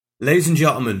Ladies and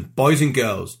gentlemen, boys and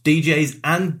girls, DJs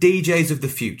and DJs of the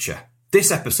future, this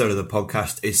episode of the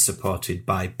podcast is supported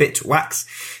by Bitwax,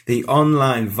 the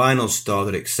online vinyl store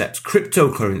that accepts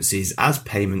cryptocurrencies as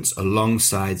payments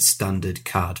alongside standard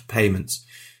card payments.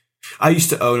 I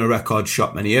used to own a record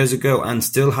shop many years ago and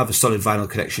still have a solid vinyl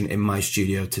collection in my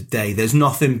studio today. There's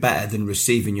nothing better than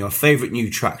receiving your favourite new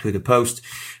track through the post,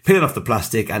 peeling off the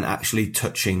plastic and actually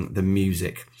touching the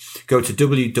music. Go to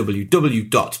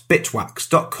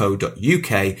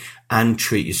www.bitwax.co.uk and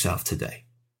treat yourself today.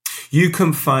 You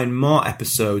can find more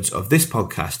episodes of this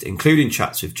podcast, including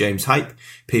chats with James Hype,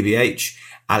 PBH,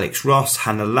 Alex Ross,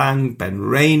 Hannah Lang, Ben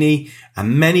Rainey,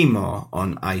 and many more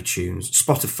on iTunes,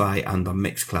 Spotify, and on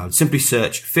Mixcloud. Simply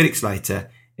search Felix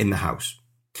Leiter in the house.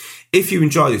 If you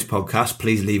enjoy this podcast,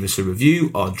 please leave us a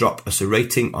review or drop us a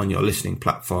rating on your listening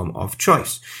platform of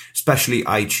choice, especially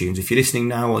iTunes. If you're listening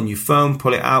now on your phone,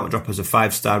 pull it out and drop us a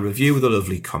 5-star review with a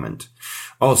lovely comment.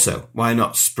 Also, why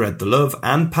not spread the love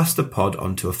and pass the pod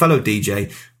on to a fellow DJ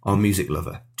or music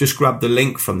lover? Just grab the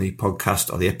link from the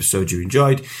podcast or the episode you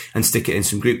enjoyed and stick it in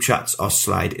some group chats or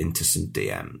slide into some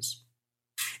DMs.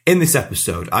 In this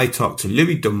episode, I talked to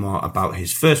Louis Dunmore about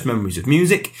his first memories of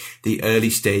music, the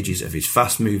early stages of his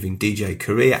fast-moving DJ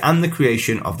career, and the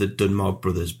creation of the Dunmore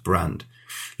Brothers brand.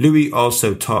 Louis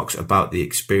also talks about the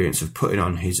experience of putting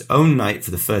on his own night for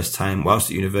the first time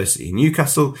whilst at university in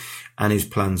Newcastle and his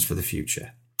plans for the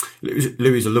future.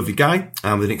 Louis is a lovely guy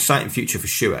and with an exciting future for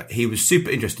sure. He was super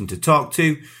interesting to talk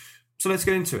to, so let's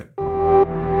get into it.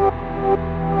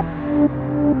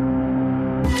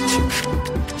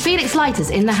 Felix Leiter's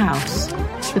in the house,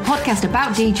 the podcast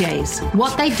about DJs,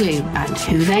 what they do and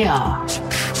who they are.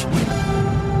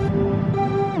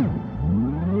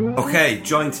 Okay,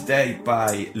 joined today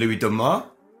by Louis Dunmore.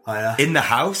 Hiya. In the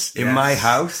house, in my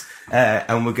house,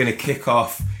 and we're going to kick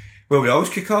off where we always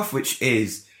kick off, which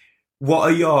is, what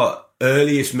are your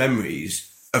earliest memories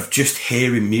of just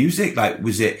hearing music? Like,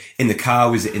 was it in the car?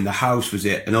 Was it in the house? Was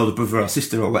it an older brother or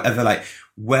sister or whatever? Like,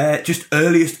 where, just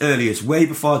earliest, way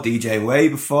before DJing, way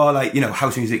before, like, you know,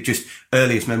 house music, just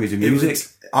earliest memories of music?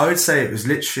 I would say it was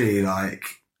literally like,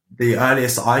 the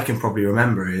earliest I can probably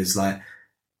remember is like,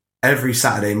 every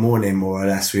Saturday morning, more or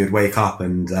less, we would wake up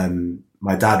and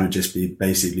my dad would just be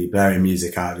basically blaring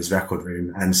music out of his record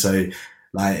room. And so,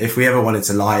 like, if we ever wanted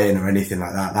to lie in or anything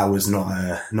like that, that was not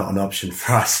an option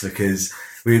for us, because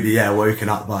we would be, woken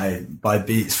up by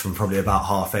beats from probably about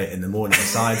 8:30 in the morning.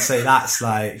 So I'd say that's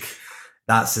as...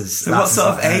 So what sort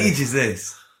of age is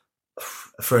this?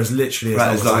 For as literally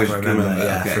as long as I can remember.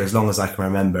 Okay. For as long as I can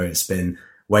remember, it's been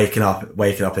waking up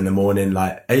in the morning,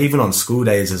 like even on school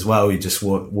days as well. You just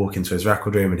walk into his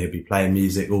record room and he'd be playing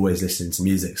music, always listening to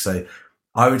music. So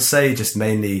I would say just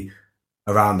mainly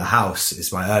around the house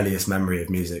is my earliest memory of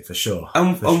music for sure.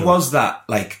 And was that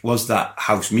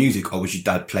house music, or was your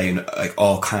dad playing like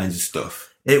all kinds of stuff?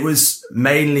 It was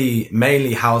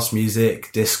mainly house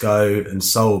music, disco and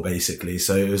soul basically.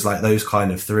 So it was like those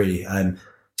kind of three.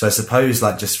 So I suppose,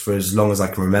 like, just for as long as I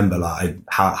can remember, like,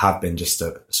 I have been just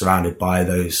surrounded by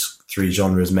those three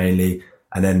genres mainly,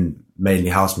 and then mainly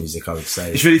house music, I would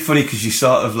say. It's really funny because you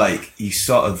sort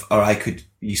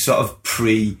of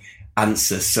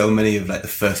pre-answer so many of like the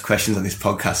first questions on this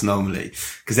podcast normally,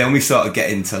 because then we sort of get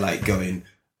into like going,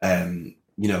 the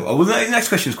next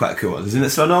question is quite a cool one, isn't it?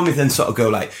 So I normally then sort of go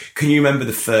like, can you remember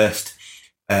the first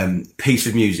piece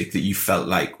of music that you felt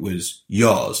like was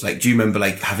yours? Like, do you remember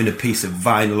like having a piece of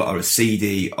vinyl or a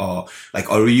CD, or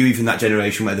were you even that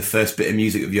generation where the first bit of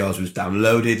music of yours was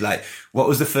downloaded? Like, what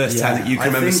was the first time that you can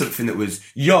remember something that was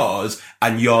yours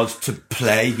and yours to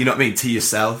play, you know what I mean, to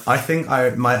yourself? I think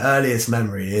my earliest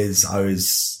memory is I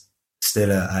was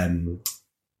still at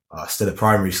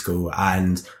primary school,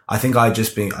 and I think I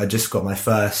just got my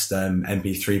first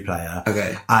MP3 player.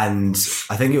 Okay. And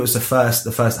I think it was the first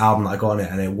album that I got on it,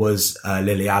 and it was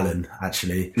Lily Allen,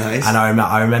 actually. Nice. And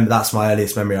I remember that's my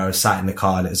earliest memory. I was sat in the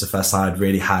car, and it was the first time I'd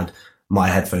really had my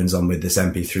headphones on with this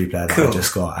MP3 player that I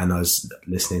just got, and I was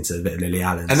listening to a bit of Lily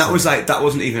Allen. And that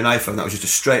wasn't even an iPhone, that was just a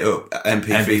straight up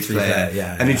MP3 player.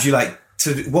 Yeah. And did you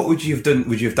so what would you have done?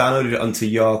 Would you have downloaded it onto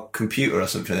your computer or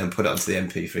something and then put it onto the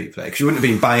MP3 player? Because you wouldn't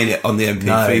have been buying it on the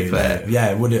MP3 player. No.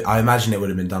 Yeah, I imagine it would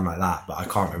have been done like that, but I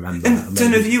can't remember. And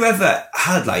then have you ever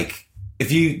had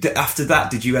after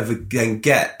that, did you ever then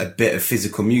get a bit of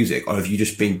physical music, or have you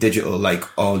just been digital like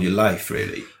all your life,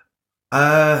 really?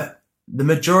 The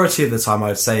majority of the time I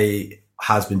would say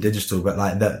has been digital, but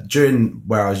like that during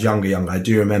where I was younger, I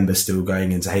do remember still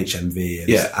going into HMV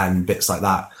and bits like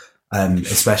that.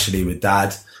 Especially with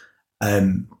dad.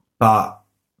 But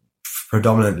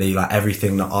predominantly, like,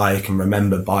 everything that I can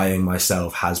remember buying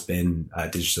myself has been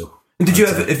digital. Did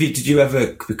you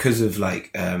ever, because of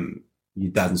like,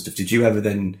 your dad and stuff, did you ever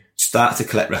then start to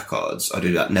collect records, or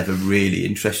did that never really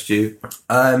interest you?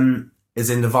 Is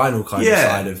in the vinyl kind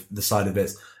of side of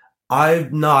bits. I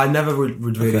never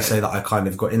would really say that I kind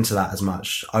of got into that as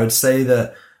much. I would say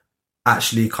that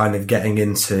actually kind of getting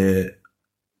into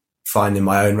finding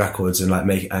my own records and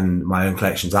like and my own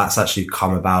collections, that's actually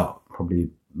come about probably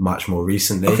much more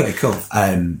recently. Okay, cool.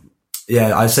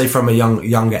 I'd say from a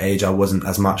younger age, I wasn't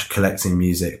as much collecting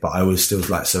music, but I was still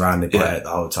like surrounded by it the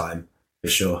whole time. For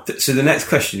sure. So the next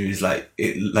question is like,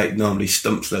 it like normally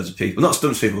stumps loads of people. Not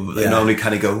stumps people, but they normally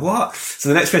kind of go, what? So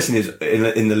the next question is,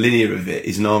 in the linear of it,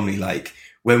 is normally like,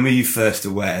 when were you first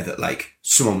aware that like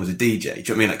someone was a DJ? Do you know what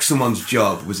I mean? Like someone's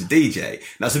job was a DJ. And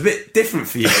that's a bit different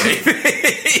for you.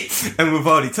 And we've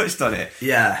already touched on it.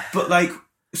 Yeah. But like,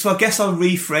 so I guess I'll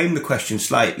reframe the question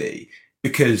slightly,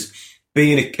 because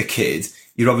being a kid,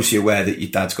 you're obviously aware that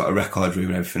your dad's got a record room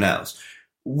and everything else.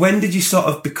 When did you sort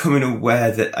of becoming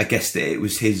aware that, I guess, that it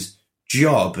was his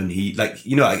job and he, like,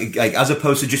 you know, like as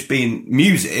opposed to just being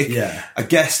music, I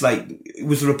guess, like,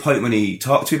 was there a point when he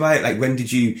talked to you about it? Like, when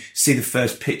did you see the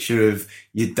first picture of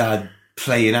your dad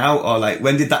playing out? Or, like,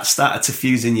 when did that start to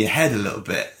fuse in your head a little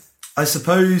bit? I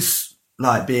suppose,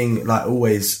 like, being, like,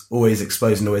 always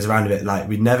exposed and always around it, like,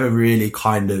 we never really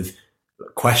kind of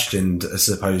questioned, I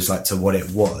suppose, like, to what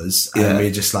it was. And we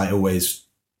just, like, always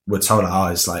were told, like, oh,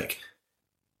 it's like,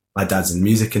 my dad's in the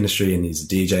music industry and he's a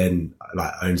DJ and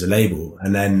like owns a label.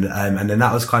 And then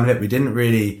that was kind of it. We didn't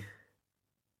really,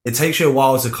 it takes you a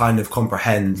while to kind of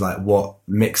comprehend like what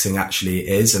mixing actually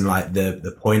is and like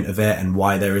the point of it and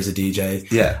why there is a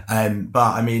DJ. Yeah.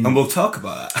 But I mean, and we'll talk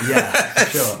about that. Yeah,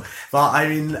 for sure. But I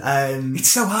mean, it's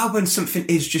so hard when something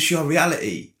is just your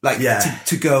reality. Like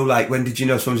to go like, when did you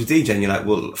know someone's a DJ? And you're like,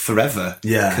 well, forever.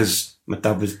 Yeah. Because my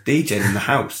dad was DJing in the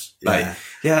house. Like,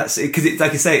 because it,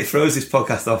 like I say, it throws this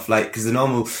podcast off, like, because the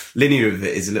normal linear of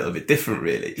it is a little bit different,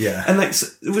 really. Yeah. And like, so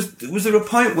was there a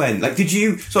point when, like,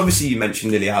 so obviously you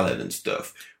mentioned Lily Allen and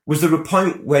stuff. Was there a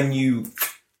point when you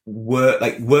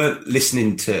weren't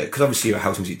listening to, because obviously you're a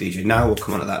house music DJ now, we'll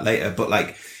come on to that later, but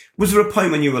like, was there a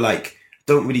point when you were like,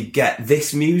 don't really get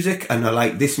this music and I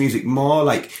like this music more,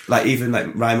 like even like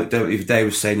Ryan McDermott the other day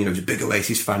was saying, you know, he was a big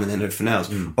Oasis fan and then everything else.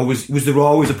 Or was there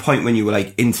always a point when you were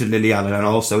like into Lily Allen and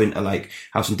also into like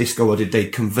house and disco, or did they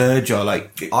converge? Or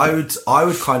like, I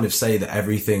would kind of say that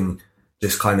everything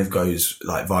just kind of goes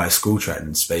like via school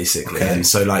trends basically. And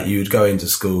so like you would go into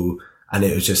school and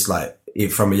it was just like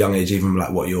from a young age, even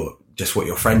like what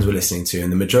your friends were listening to,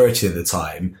 and the majority of the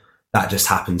time that just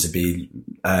happened to be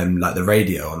like the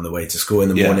radio on the way to school in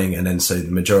the morning. And then so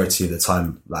the majority of the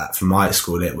time, like from my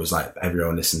school, it was like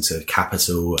everyone listened to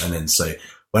Capital. And then so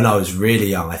when I was really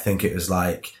young, I think it was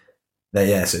like, so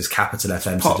it's Capital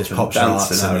FM, so just pop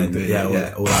charts and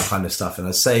then, all that kind of stuff. And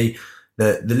I'd say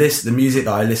that the music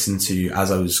that I listened to as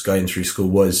I was going through school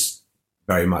was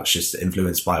very much just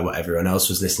influenced by what everyone else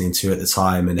was listening to at the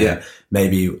time. And then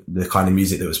maybe the kind of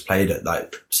music that was played at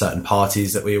like certain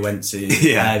parties that we went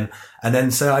to. And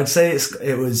then, so I'd say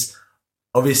it was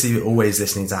obviously always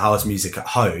listening to house music at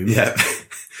home. Yeah.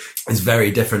 It's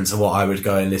very different to what I would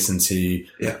go and listen to,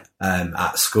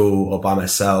 at school or by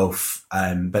myself.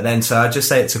 But then, so I'd just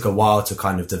say it took a while to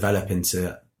kind of develop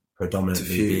into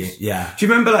predominantly being, Do you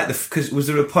remember like because was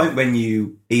there a point when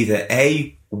you either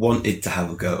A, wanted to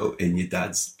have a go in your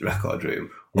dad's record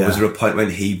room, or was there a point when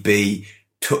he B,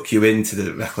 took you into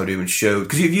the record room and showed,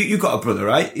 because you got a brother,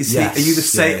 right? Are you the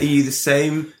same? Are you the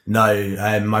same?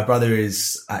 No, my brother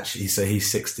is actually, so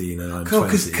he's 16 and I'm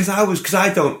 20. Because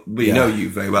I don't really know you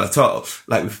very well at all.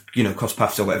 Like we've, you know, crossed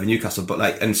paths or whatever, Newcastle, but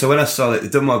like, and so when I saw like the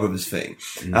Dunmore Brothers thing,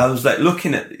 I was like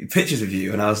looking at pictures of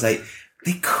you and I was like,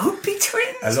 they could be twins.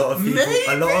 A lot of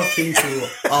people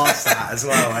ask that as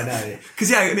well. I know.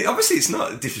 Because I mean, obviously it's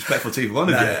not disrespectful to either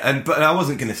one of you, but I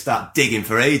wasn't going to start digging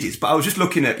for ages. But I was just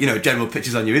looking at general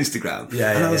pictures on your Instagram,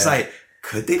 and I was like,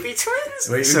 could they be twins?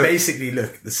 We basically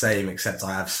look the same, except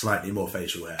I have slightly more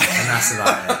facial hair, and that's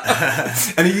about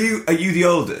it. And are you the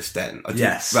oldest then?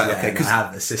 Yes. Right. Okay. Because I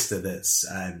have a sister that's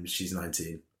she's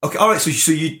 19. Okay. All right.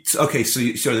 So you're in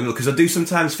the middle, because I do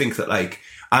sometimes think that like,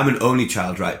 I'm an only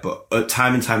child, right? But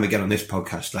time and time again on this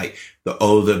podcast, like the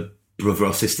older brother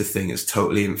or sister thing has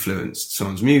totally influenced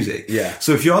someone's music. Yeah.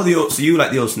 So if you're you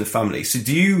like the oldest in the family. So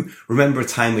do you remember a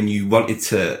time when you wanted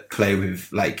to play with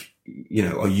like,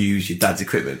 or use your dad's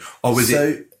equipment, or was it?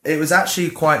 So it was actually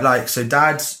quite like, so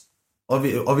dad's,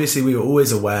 obviously we were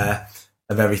always aware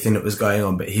of everything that was going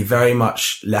on, but he very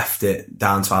much left it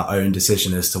down to our own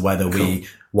decision as to whether we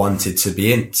wanted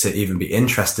to even be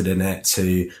interested in it,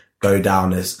 to go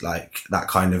down as like that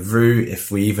kind of route, if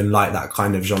we even like that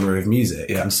kind of genre of music.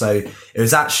 Yeah. And so it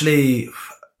was actually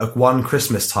one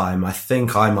Christmas time, I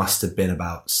think I must have been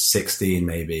about 16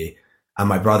 maybe, and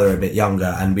my brother a bit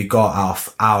younger, and we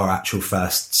got our actual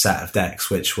first set of decks,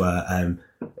 which were,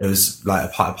 it was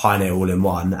like a Pioneer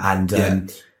all-in-one. And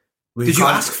did you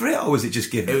ask for it, or was it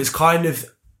just given? It was kind of,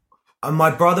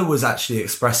 my brother was actually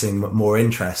expressing more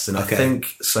interest, and I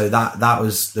think so that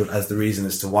was the reason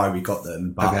as to why we got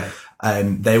them. But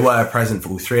they were a present for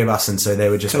all three of us, and so they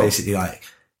were just basically like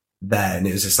there, and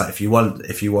it was just like, if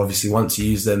you obviously want to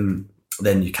use them,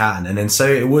 then you can. And then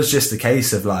so it was just a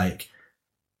case of like,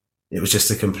 it was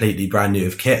just a completely brand new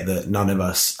kit that none of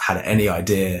us had any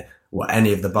idea what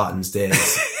any of the buttons did,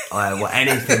 what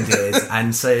anything did.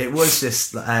 And so it was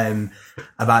just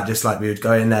about just like, we would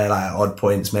go in there like at odd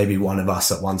points, maybe one of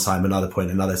us at one time, another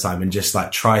point, another time, and just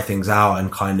like try things out and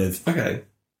kind of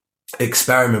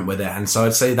experiment with it. And so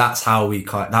I'd say that's how we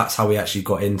actually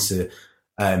got into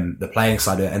the playing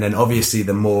side of it. And then obviously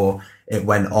the more it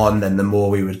went on, then the more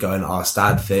we would go and ask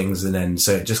dad things. And then,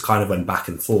 so it just kind of went back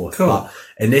and forth. Cool. But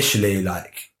initially,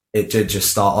 like, it did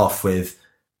just start off with,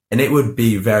 and it would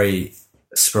be very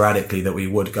sporadically that we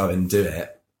would go and do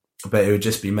it, but it would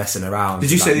just be messing around.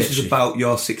 Did you say like, this was about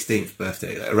your 16th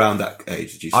birthday, like around that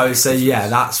age? Did you say? I would say, yeah,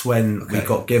 that's when we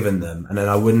got given them. And then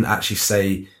I wouldn't actually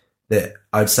say that,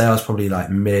 I'd say I was probably like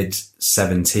mid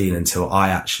 17 until I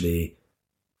actually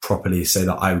properly say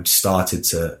that I started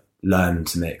to learn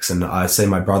to mix. And I'd say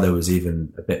my brother was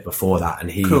even a bit before that,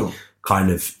 and he kind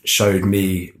of showed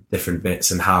me different bits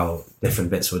and how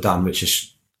different bits were done, which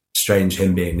is strange,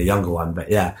 him being the younger one. But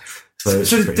yeah, so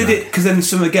did it, because then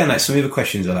some of the other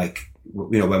questions are like,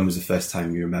 you know, when was the first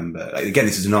time you remember, like, again,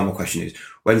 this is a normal question, is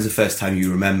when's the first time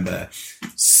you remember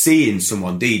seeing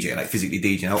someone DJ, like physically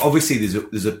DJ? Now obviously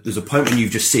there's a point when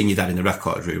you've just seen your dad in the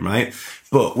record room, right?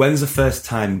 But when's the first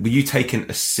time, were you taken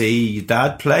to see your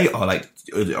dad play,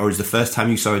 or is the first time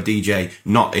you saw a DJ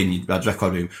not in your dad's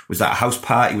record room, was that a house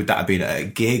party? Would that have been at a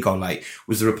gig? Or like,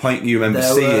 was there a point you remember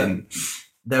seeing?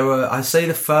 I'd say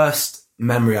the first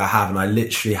memory I have, and I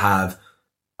literally have,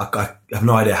 I have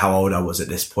no idea how old I was at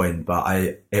this point, but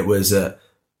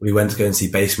we went to go and see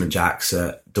Basement Jaxx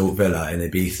at Dalt Villa in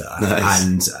Ibiza.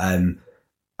 Nice. And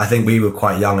I think we were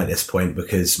quite young at this point,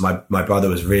 because my brother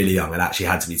was really young and actually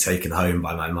had to be taken home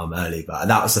by my mum early. But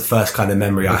that was the first kind of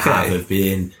memory I have of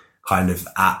being kind of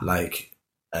at like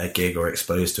a gig or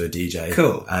exposed to a DJ.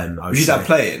 Cool. Was your dad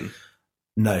playing?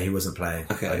 No, he wasn't playing.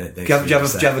 Okay. I don't think. Do you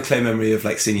have a clear memory of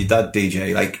like seeing your dad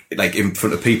DJ like in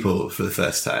front of people for the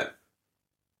first time?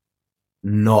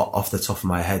 Not off the top of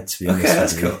my head, to be honest. Okay,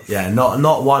 that's cool. Yeah,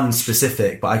 not one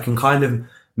specific, but I can kind of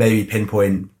maybe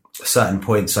pinpoint certain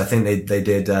points. So I think they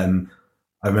did. I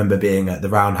remember being at the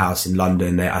Roundhouse in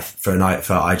London for a night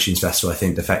for iTunes Festival. I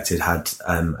think Defected had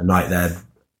a night there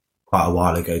quite a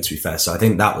while ago, to be fair. So I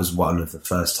think that was one of the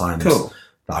first times that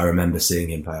I remember seeing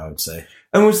him play, I would say.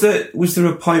 And was there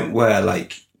a point where,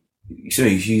 like, so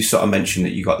you sort of mentioned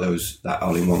that you got that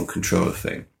all-in-one controller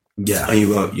thing, yeah, and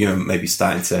you were maybe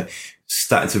starting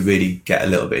to really get a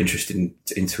little bit interested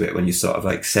into it when you're sort of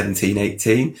like 17,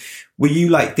 18. Were you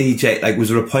like DJ? Like, was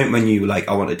there a point when you were like,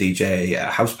 I want to DJ at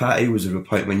a house party? Was there a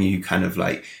point when you kind of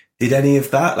like did any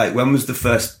of that? Like, when was the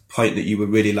first point that you were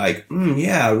really like,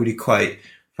 yeah, I really quite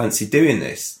fancy doing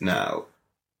this now?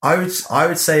 I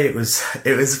would say it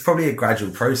was probably a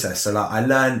gradual process. So like,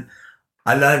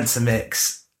 I learned to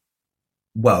mix,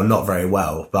 well, not very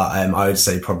well, but I would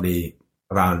say probably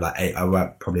around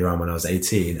like probably around when I was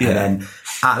 18. Yeah. And then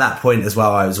at that point as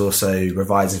well, I was also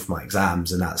revising for my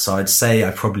exams and that. So I'd say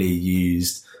I probably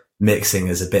used mixing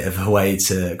as a bit of a way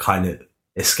to kind of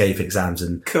escape exams.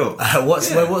 And cool. What's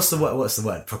the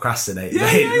word? Procrastinate.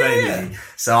 Yeah.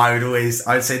 So I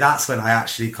would say that's when I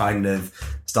actually kind of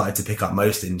started to pick up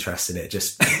most interest in it,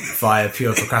 just via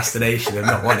pure procrastination and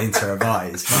not wanting to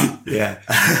revise. But yeah.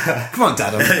 Come on,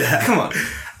 Dad. Come on.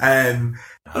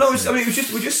 It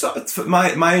was just sort of,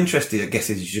 my interest, I guess,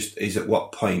 is at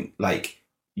what point, like,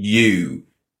 you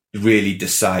really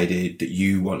decided that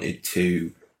you wanted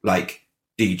to, like,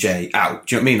 DJ out.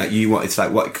 Do you know what I mean? Like, you wanted to,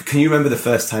 like, what, can you remember the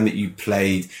first time that you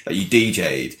played, that you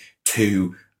DJ'd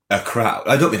to a crowd?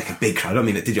 I don't mean like a big crowd. I don't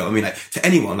mean like, did you? I mean like to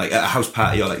anyone, like at a house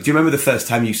party, or like, do you remember the first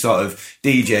time you sort of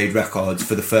DJ'd records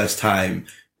for the first time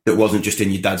that wasn't just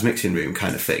in your dad's mixing room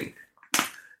kind of thing?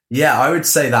 Yeah, I would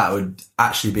say that would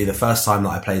actually be the first time that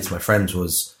I played to my friends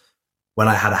was when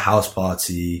I had a house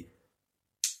party,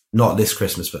 not this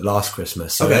Christmas, but last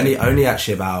Christmas. So only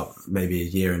actually about maybe a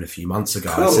year and a few months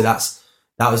ago. Cool. So that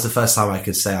was the first time I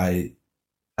could say I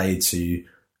played to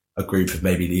a group of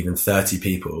maybe even 30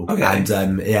 people. Okay.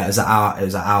 And, it was at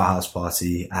our house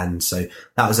party. And so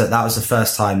that was the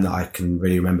first time that I can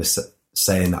really remember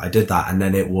saying that I did that. And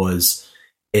then it was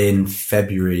in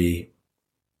February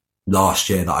last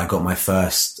year that I got my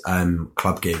first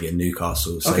club gig in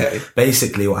Newcastle. So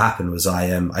basically what happened was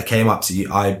I came up to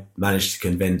you. I managed to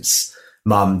convince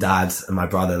mum, dad and my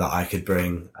brother that I could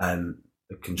bring the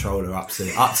controller up to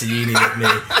uni with me.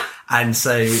 And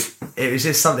so it was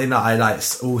just something that I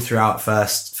liked all throughout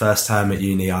first term at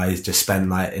uni. I just spent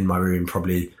like in my room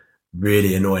probably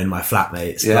really annoying my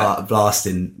flatmates,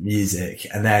 blasting music.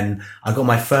 And then I got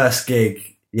my first gig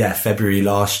February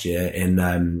last year in,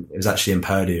 it was actually in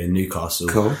Purdue in Newcastle.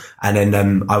 Cool. And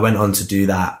then, I went on to do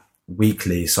that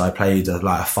weekly. So I played a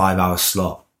 5-hour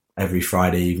slot every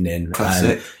Friday evening,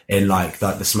 in like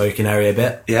the smoking area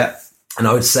bit. Yeah. And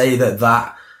I would say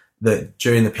that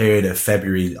during the period of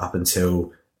February up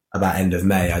until about end of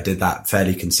May, I did that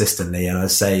fairly consistently. And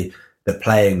I'd say that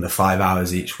playing the 5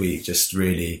 hours each week just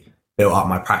really built up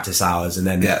my practice hours, and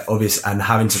then and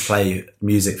having to play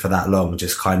music for that long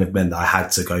just kind of meant that I had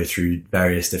to go through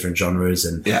various different genres,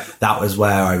 and that was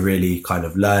where I really kind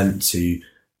of learned to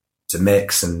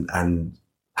mix and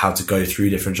how to go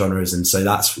through different genres. And so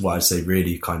that's what I'd say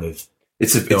really kind of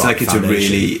it's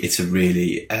a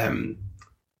really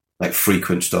like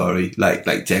frequent story. Like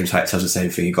James Hype tells the same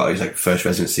thing. He got his like first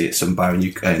residency at some bar in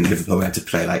Liverpool. We had to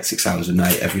play like 6 hours a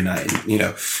night every night. And, you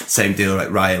know, same deal. Like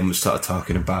Ryan was sort of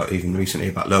talking about even recently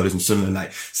about Loaders and Sunderland. Like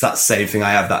it's that same thing. I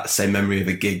have that same memory of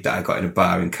a gig that I got in a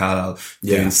bar in Carlisle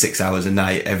doing 6 hours a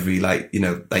night every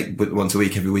once a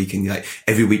week every week. And like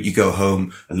every week you go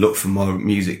home and look for more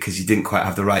music because you didn't quite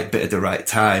have the right bit at the right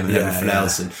time and everything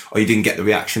else, or you didn't get the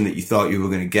reaction that you thought you were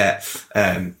going to get.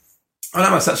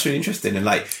 Oh, that's really interesting. And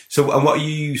and what are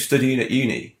you studying at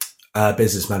uni?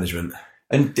 Business management.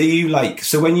 And do you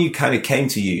so when you kind of came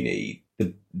to uni,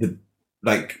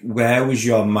 where was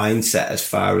your mindset as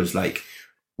far as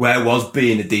where was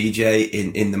being a DJ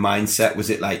in the mindset? Was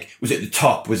it was it at the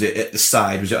top? Was it at the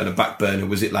side? Was it on a back burner?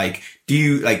 Was it do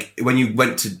you when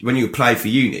you applied for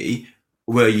uni,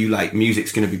 were you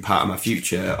music's going to be part of my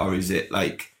future, or is it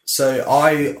So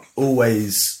I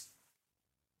always,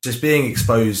 just being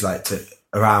exposed to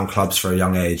around clubs for a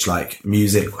young age,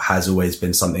 music has always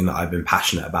been something that I've been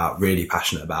really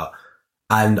passionate about.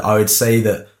 And I would say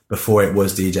that before it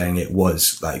was DJing, it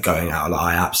was going out.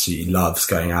 I absolutely loved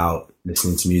going out,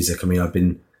 listening to music. I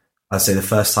mean, I'd say the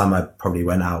first time I probably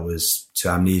went out was to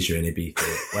Amnesia in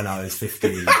Ibiza when I was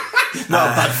 15.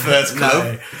 Not a bad first club.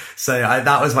 No. So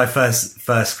that was my first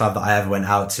club that I ever went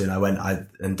out to, and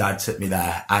and Dad took me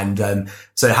there. And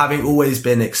so having always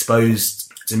been exposed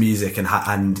to music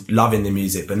and loving the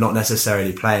music, but not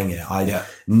necessarily playing it, I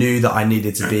knew that I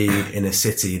needed to be in a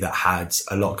city that had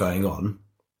a lot going on.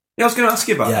 Yeah, I was going to ask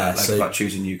you about that, about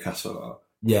choosing Newcastle.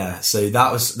 Yeah, so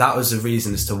that was the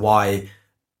reason as to why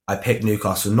I picked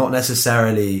Newcastle, not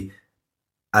necessarily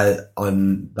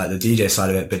on the DJ side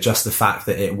of it, but just the fact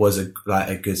that it was a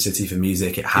good city for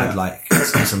music. It had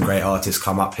some great artists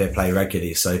come up here, play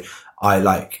regularly. So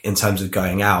I in terms of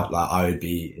going out, I would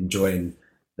be enjoying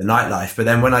the nightlife. But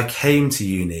then when I came to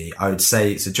uni, I would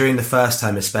say, so during the first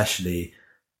time especially,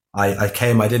 I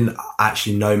didn't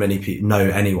actually know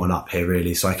anyone up here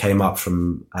really. So I came up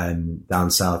from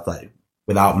down south,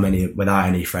 without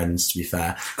any friends, to be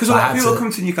fair. Because a lot of people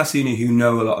come to Newcastle Uni who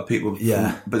know a lot of people.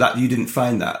 But that you didn't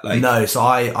find that. No, so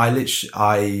I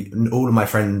all of my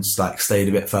friends stayed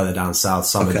a bit further down south.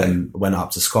 Some of them went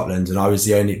up to Scotland, and I was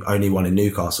the only one in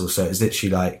Newcastle. So it was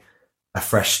literally a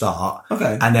fresh start.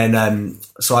 Okay. And then,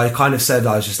 so I kind of said,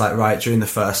 I was just right, during the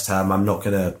first term, I'm not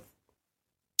going to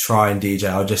try and DJ.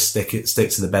 I'll just stick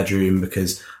to the bedroom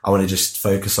because I want to just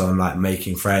focus on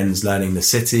making friends, learning the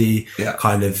city,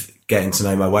 kind of getting to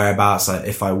know my whereabouts.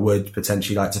 If I would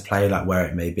potentially like to play, where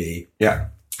it may be. Yeah.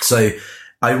 So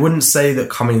I wouldn't say that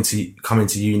coming to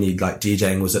uni,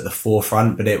 DJing was at the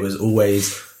forefront, but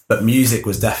but music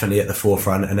was definitely at the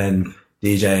forefront. And then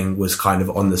DJing was kind of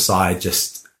on the side,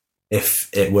 just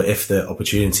if the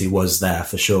opportunity was there,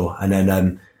 for sure. And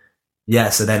then,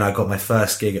 so then I got my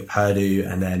first gig at Purdue,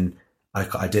 and then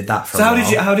I did that for a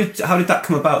while. How did that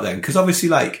come about then? Because obviously,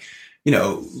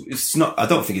 it's not, I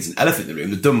don't think it's an elephant in the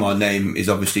room. The Dunmore name is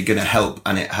obviously going to help,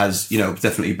 and it has,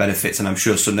 definitely benefits, and I'm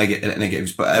sure some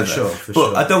negatives, but For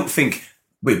sure. I don't think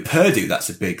with Purdue that's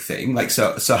a big thing.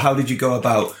 So how did you go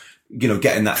about,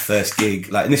 getting that first gig?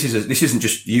 And this isn't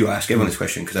just you. I ask everyone this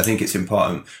question because I think it's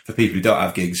important for people who don't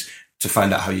have gigs to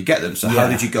find out how you get them. So how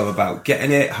did you go about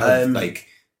getting it?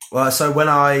 Well, so when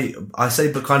I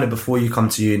say, but kind of before you come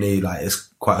to uni, it's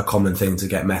quite a common thing to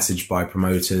get messaged by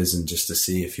promoters and just to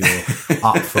see if you're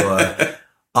up for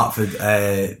up for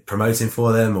promoting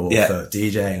for them or Yeah. for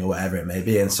DJing or whatever it may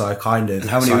be. And so I kind of... And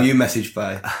how many were you messaged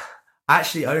by?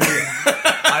 Actually, only...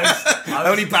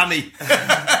 Only Bammy.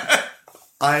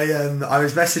 I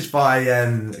was messaged by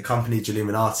a company,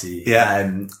 Illuminati. Yeah.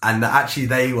 And actually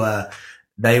they were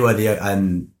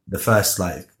the first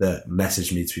that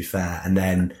messaged me, to be fair. And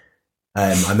then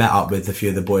I met up with a few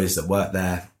of the boys that worked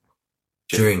there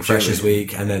during Freshers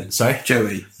Week. And then, sorry?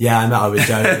 Joey. Yeah, I met up with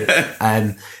Joey.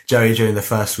 Joey during the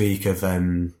first week of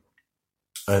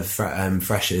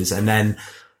Freshers. And then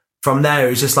from there, it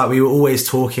was just like we were always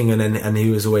talking, and he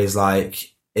was always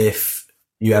like, if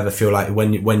you ever feel like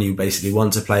when you basically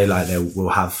want to play, like we'll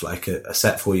have like a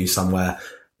set for you somewhere.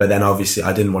 But then obviously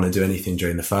I didn't want to do anything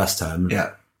during the first term.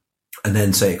 Yeah. And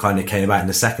then so it kind of came about in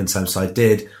the second term. So I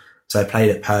played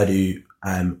at Purdue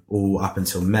all up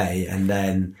until May, and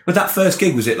then. But that first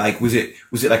gig, was it like was it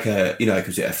like a, you know, like,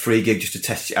 was it a free gig just to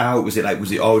test it out? Was it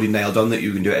already nailed on that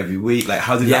you can do it every week? Like,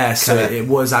 how did that? Yeah, so it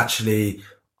was actually.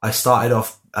 I started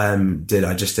off. I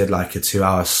just did like a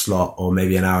 2-hour slot or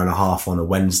maybe an hour and a half on a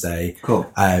Wednesday.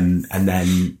 Cool. And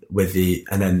then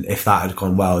if that had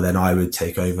gone well, then I would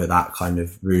take over that kind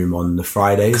of room on the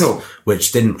Fridays. Cool.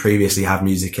 Which didn't previously have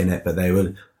music in it, but they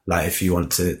would like, if you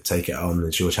want to take it on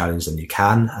as your challenge, then you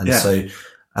can. And so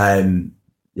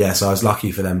I was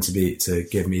lucky for them to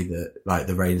give me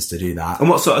the reins to do that. And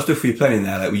what sort of stuff were you playing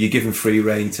there? Like, were you given free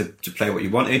rein to play what you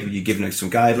wanted? Were you given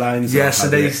some guidelines? Yeah, so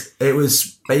it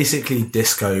was basically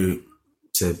disco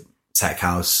to tech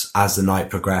house as the night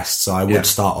progressed. So I would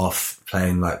start off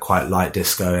playing like quite light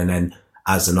disco, and then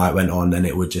as the night went on, then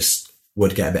it would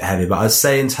get a bit heavy. But I'd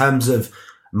say in terms of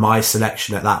my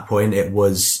selection at that point, it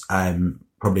was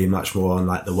probably much more on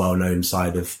like the well-known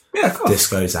side of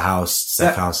disco to house,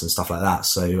 tech house and stuff like that.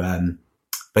 So,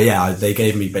 but yeah, they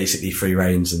gave me basically free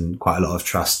reins and quite a lot of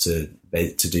trust to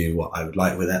do what I would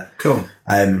like with it. Cool.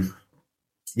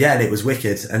 Yeah, and it was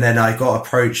wicked. And then I got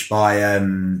approached by,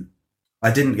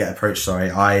 I didn't get approached,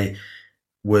 sorry. I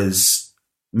was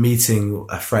meeting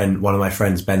one of my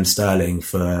friends, Ben Sterling,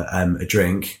 for a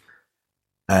drink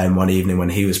one evening when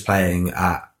he was playing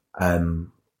at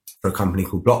for a company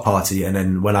called Block Party. And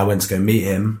then when I went to go meet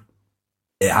him,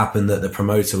 it happened that the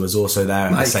promoter was also there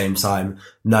at the same time.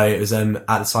 No, it was at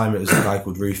the time it was a guy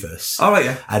called Rufus. Oh right,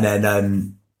 yeah. And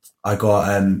then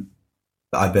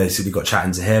I basically got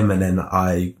chatting to him, and then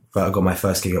I got my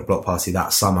first gig at Block Party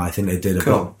that summer. I think they did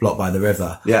a block by the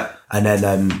river. Yeah. And then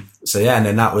and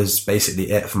then that was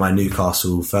basically it for my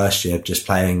Newcastle first year, just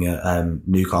playing at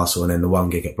Newcastle, and then the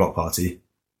one gig at Block Party.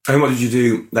 And what did you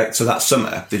do? Like, so that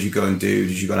summer, did you go to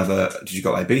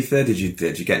Ibiza? Did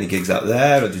you get any gigs out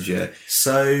there, or did you?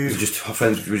 So was it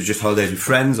just holidays with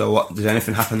friends, or what? Did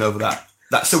anything happen over that?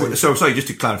 So sorry, just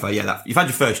to clarify, you've had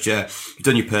your first year, you've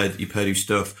done your Purdue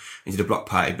stuff, you did a Block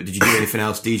Party, but did you do anything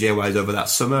else DJ wise over that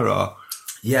summer, or?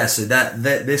 Yeah, so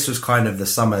this was kind of the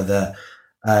summer that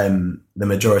the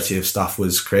majority of stuff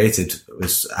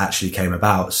actually came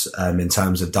about in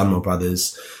terms of Dunmore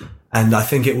Brothers, and I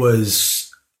think it was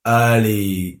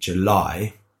early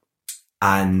July,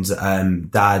 and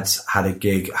Dad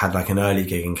had like an early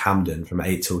gig in Camden from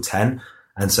 8 till 10,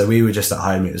 and so we were just at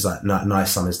home. It was like a nice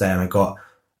summer's day, and I got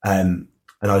and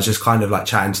I was just kind of like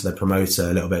chatting to the promoter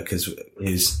a little bit because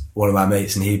he's one of my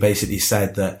mates, and he basically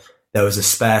said that there was a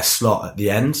spare slot at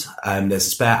the end. There's a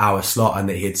spare hour slot, and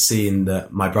that he had seen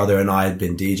that my brother and I had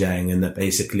been DJing, and that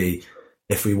basically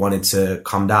if we wanted to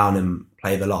come down and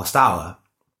play the last hour.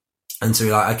 And so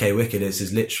we're like, okay, wicked. This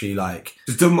is literally like.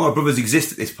 Does Dunmore Brothers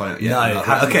exist at this point? Yeah.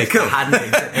 No. Okay, cool.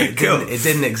 It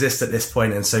didn't exist at this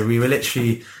point. And so we were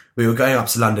going up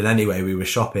to London anyway. We were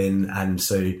shopping. And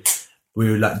so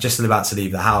we were like just about to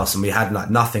leave the house, and we had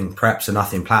like nothing prepped and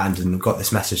nothing planned, and got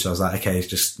this message. So I was like, okay,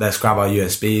 let's grab our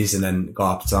USBs and then go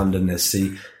up to London and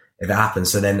see if it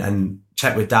happens. So then, and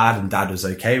check with Dad, and Dad was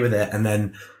okay with it. And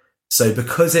then, so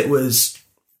because it was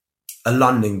a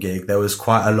London gig, there was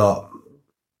quite a lot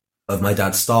of my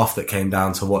dad's staff that came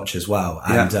down to watch as well.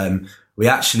 And we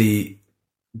actually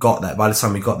got there. By the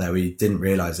time we got there, we didn't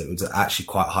realise it was actually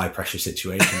quite a high pressure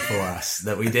situation for us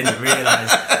that we didn't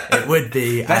realise it would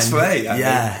be. Best way.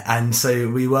 Yeah. And so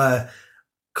we were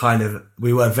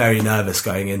very nervous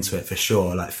going into it for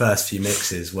sure. Like first few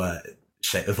mixes were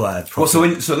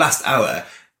probably. So last hour,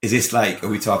 is this like, are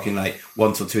we talking like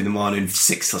 1 till 2 in the morning,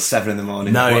 6 till 7 in the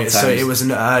morning? No, so it was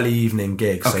an early evening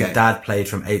gig. So Dad played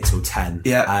from 8 till 10.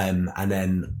 Yeah. And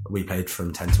then we played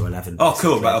from 10 to 11. Basically. Oh,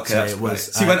 cool. Right. Okay. So it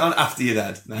was. So you went on after your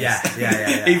dad. Nice.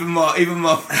 Yeah. Even more.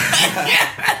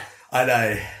 I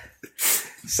know.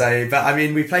 So, but I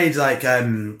mean, we played like,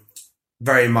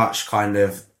 very much kind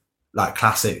of like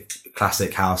classic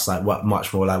house, like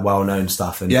much more like well-known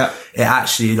stuff. And Yeah. it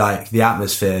actually, like, the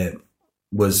atmosphere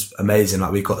was amazing.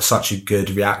 Like, we got such a good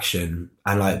reaction,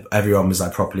 and like everyone was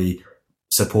like properly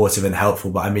supportive and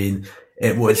helpful. But I mean,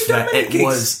 it was,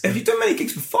 Have you done many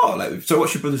gigs before? Like, so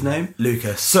what's your brother's name?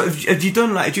 Lucas. So have you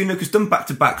done like, do you know, because done back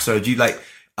to back, so do you like,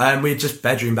 We just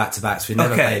bedroom back to backs. We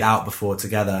never Okay. played out before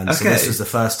together. And so Okay. this was the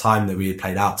first time that we had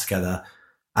played out together.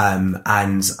 And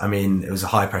I mean, it was a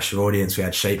high pressure audience. We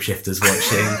had shapeshifters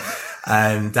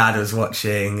watching. Dad was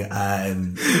watching.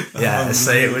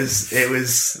 So it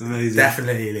was Amazing.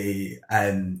 definitely,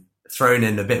 thrown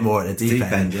in a bit more at the deep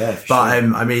end. Yeah, for But,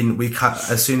 sure. I mean,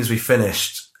 as soon as we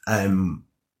finished, I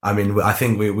mean, I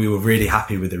think we were really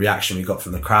happy with the reaction we got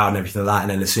from the crowd and everything like that.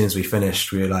 And then as soon as we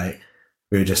finished, we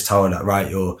were just told that, right,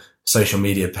 your social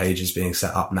media page is being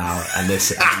set up now, and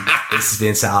this is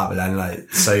being set up, and then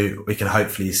like, so we can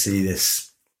hopefully see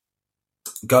this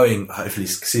going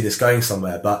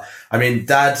somewhere. But I mean,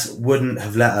 Dad wouldn't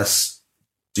have let us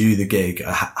do the gig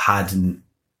had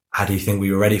he think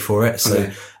we were ready for it.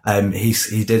 So Okay.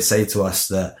 he did say to us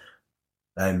that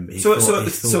So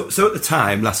at the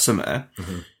time, last summer,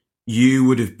 you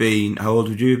would have been, how old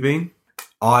would you have been?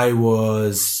 I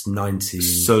was 19.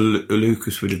 So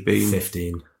Lucas would have been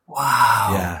 15. Wow.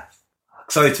 Yeah.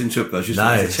 Sorry to interrupt. I was just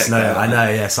wanted to check No, that out. I know.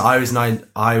 Yeah. So I was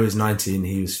 19.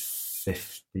 He was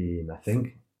 15. I think.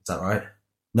 Is that right?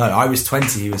 No, I was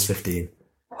 20. He was 15.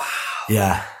 Wow.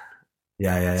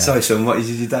 Yeah. Sorry, son. What did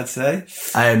your dad say?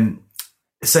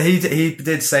 So he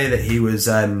did say that he was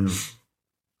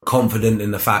confident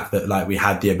in the fact that like we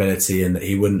had the ability, and that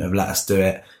he wouldn't have let us do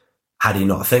it had he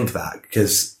not think that,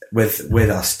 because with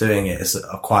us doing it, it's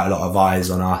quite a lot of eyes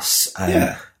on us.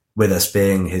 With us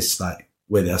being his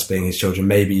children,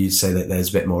 maybe you'd say that there's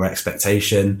a bit more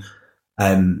expectation,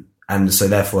 and so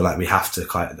therefore, like, we have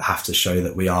to show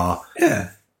that we are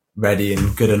ready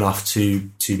and good enough to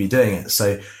be doing it.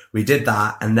 So we did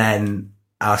that, and then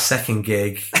our second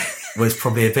gig was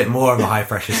probably a bit more of a high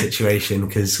pressure situation,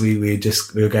 because we were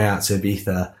going out to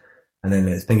Ibiza, and then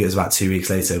I think it was about 2 weeks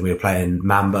later we were playing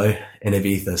Mambo in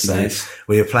Ibiza. So Nice.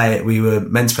 we were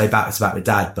meant to play back to back with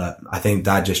Dad, but I think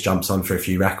Dad just jumps on for a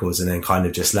few records and then kind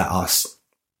of just let us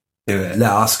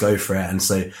go for it. And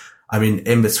so, I mean,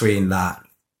 in between that,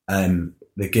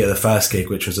 the first gig,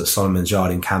 which was at Solomon's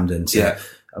Yard in Camden,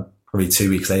 probably 2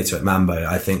 weeks later at Mambo,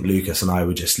 I think Lucas and I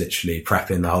were just literally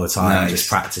prepping the whole time, just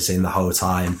practicing the whole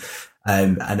time.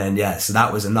 And then, so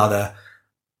that was another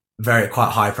quite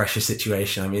high pressure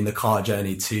situation. I mean, the car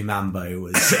journey to Mambo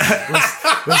was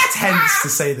tense, to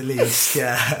say the least.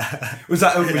 Yeah. Was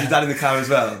your dad in the car as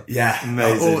well? Yeah.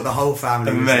 Amazing. The whole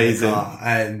family was in the car.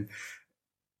 And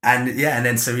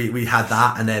then so we had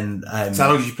that, and then So how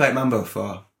long did you play at Mambo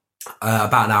for?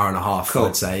 About an hour and a half, Cool. I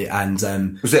would say. And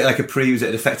Was it like was it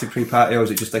a defective pre-party, or was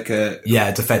it just like a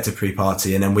defective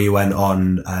pre-party, and then we went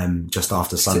on just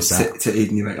after sunset. to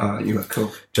Eden? You went, oh, you were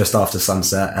cool. Just after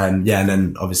sunset, and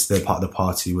then obviously the part of the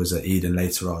party was at Eden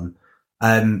later on.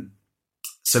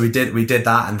 So we did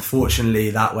that, and fortunately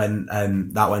that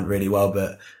went really well.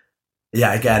 But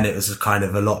yeah, again, it was kind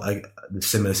of the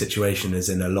similar situation, as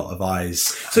in a lot of eyes.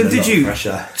 So and a did lot of you?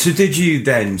 pressure. So did you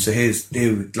then? So here's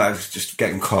like just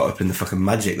getting caught up in the fucking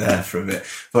magic there for a bit.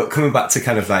 But coming back to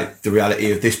kind of like the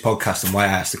reality of this podcast and why I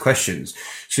asked the questions.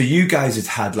 So you guys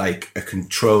had like a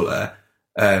controller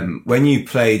when you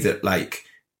played at like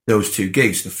those two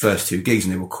gigs, the first two gigs,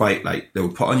 and they were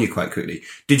put on you quite quickly.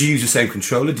 Did you use the same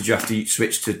controller? Did you have to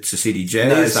switch to CDJs?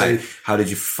 No, so- how did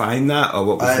you find that, or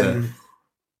what was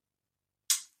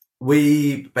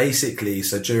we basically,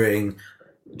 so during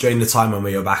the time when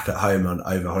we were back at home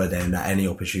over holiday, and at any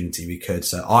opportunity we could.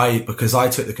 So because I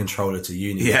took the controller to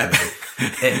uni,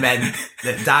 it meant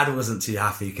that Dad wasn't too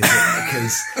happy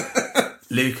because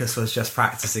Lucas was just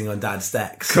practicing on Dad's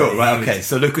decks. Cool, right, okay.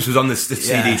 So Lucas was on the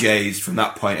CDJs from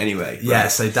that point anyway. Right? Yeah,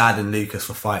 so Dad and Lucas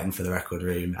were fighting for the record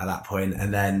room at that point.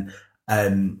 And then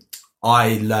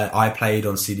I played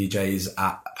on CDJs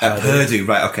at Purdue,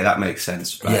 right, okay, that makes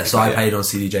sense. Right, yeah, so I played on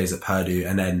CDJs at Purdue,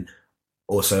 and then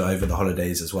also over the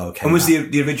holidays as well. And was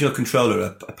the original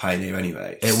controller a Pioneer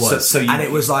anyway? It was, and it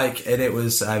was one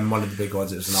of the big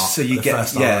ones. It was an art. So you get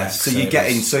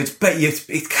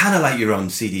it's kind of like you're on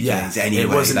CDJs anyway.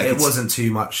 It wasn't too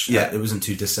much. It wasn't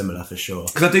too dissimilar for sure.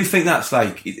 Because I do think that's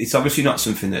like it's obviously not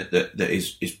something that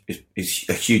is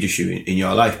a huge issue in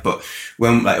your life. But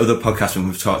when like other podcasts when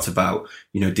we've talked about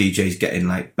DJs getting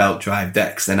like belt drive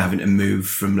decks, then having to move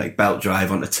from like belt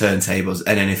drive onto turntables.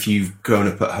 And then if you've grown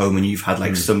up at home and you've had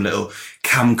like some little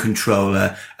cam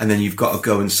controller, and then you've got to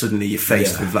go and suddenly you're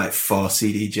faced with like 4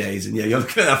 CDJs, and you're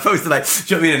looking at that poster like,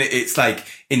 do you know what I mean? And it's like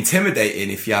intimidating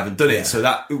if you haven't done it. So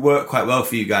that worked quite well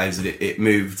for you guys, that it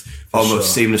moved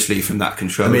almost seamlessly from that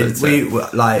controller. I mean, we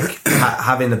like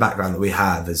having the background that we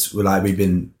have is we've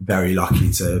been very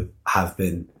lucky to have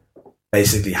been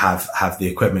basically have the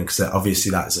equipment, because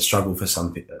obviously that's a struggle for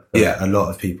some people, a lot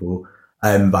of people.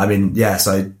 But I mean,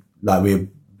 so like we're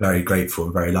very grateful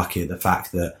and very lucky at the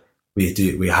fact that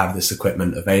we have this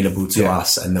equipment available to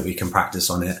us, and that we can practice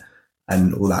on it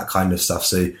and all that kind of stuff.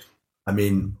 So, I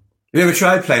mean, have you ever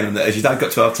tried playing on that? Has your dad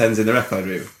got 1210s in the record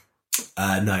room?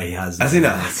 No, he hasn't. Has he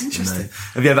not? That's interesting. No.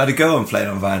 Have you ever had a go on playing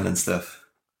on vinyl and stuff?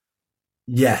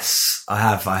 Yes, I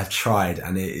have. I have tried,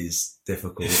 and it is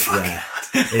difficult. Yeah,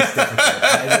 it's difficult.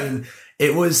 I mean,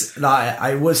 it was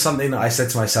something that I said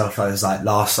to myself. I was like,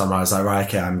 last summer, I was like, right,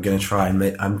 okay, I'm going to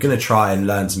try and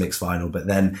learn to mix vinyl. But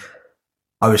then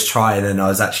I was trying, and I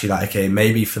was actually like, okay,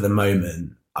 maybe for the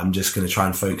moment, I'm just going to try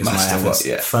and focus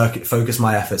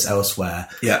my efforts elsewhere.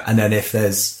 Yeah, and then if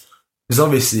there's, because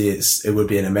obviously it would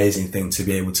be an amazing thing to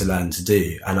be able to learn to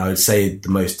do. And I would say the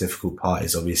most difficult part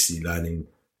is obviously learning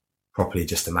properly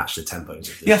just to match the tempos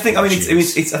of the I'm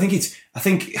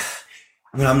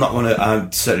certainly not one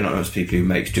of those people who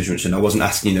makes judgments, and I wasn't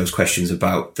asking you those questions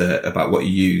about what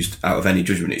you used out of any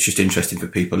judgment. It's just interesting for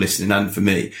people listening, and for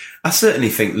me, I certainly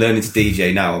think learning to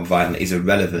DJ now on vinyl is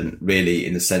irrelevant, really,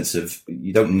 in the sense of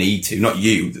you don't need to, not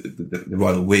you, the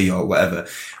royal we or whatever.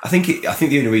 I think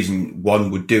the only reason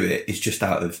one would do it is just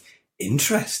out of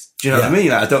interest. Do you know what I mean?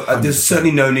 Like, there's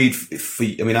certainly no need for,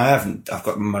 I mean, I've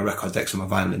got my record decks on my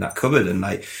vinyl in that cupboard, and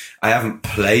like, I haven't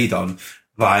played on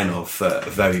vinyl for a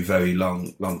very, very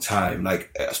long time, like,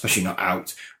 especially not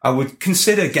out. I would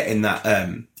consider getting that,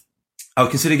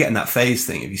 phase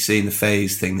thing. Have you seen the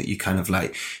phase thing that you kind of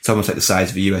like, it's almost like the size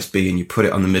of a USB, and you put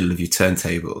it on the middle of your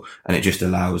turntable, and it just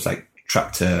allows like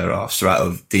Traktor or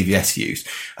Serato DVS use.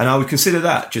 And I would consider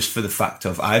that, just for the fact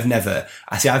of I've never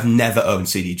owned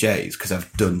CDJs because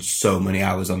I've done so many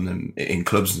hours on them in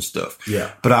clubs and stuff.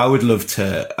 Yeah. But I'd love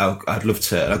to,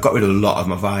 I've got rid of a lot of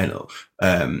my vinyl.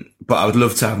 But I would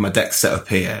love to have my deck set up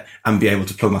here and be able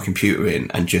to plug my computer in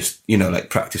and just, like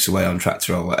practice away on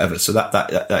Traktor or whatever. So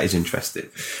that is interesting.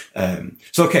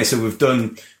 So we've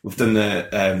done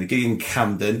the gig in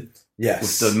Camden.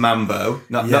 Yes. We've done Mambo.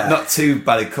 Not too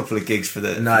bad, a couple of gigs for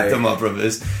the Dunmore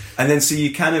Brothers. And then, so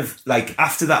you kind of like,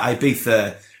 after that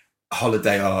Ibiza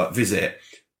holiday or visit,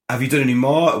 have you done any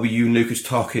more? Were you and Lucas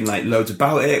talking like loads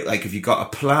about it? Like, have you got a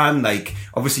plan? Like,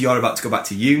 obviously you're about to go back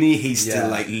to uni. He's still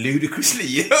like ludicrously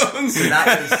young.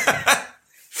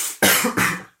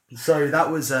 So that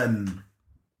was,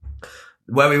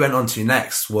 where we went on to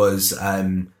next was,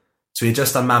 so we had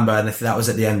just done Mambo, and that was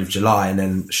at the end of July, and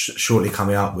then shortly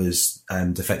coming up was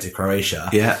Defected Croatia.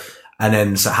 Yeah. And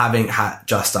then, so having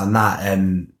just done that,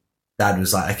 Dad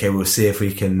was like, okay, we'll see if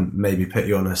we can maybe put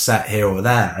you on a set here or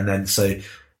there. And then, so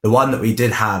the one that we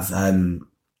did have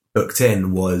booked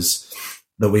in was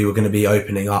that we were going to be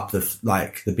opening up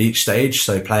the beach stage,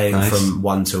 so playing from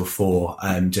 1 till 4,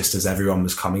 just as everyone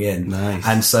was coming in. Nice.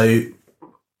 And so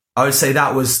I would say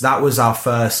that was our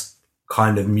first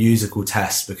kind of musical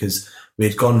test, because we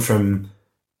had gone from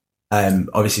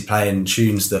obviously playing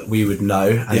tunes that we would know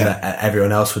and that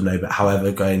everyone else would know, but however,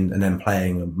 going and then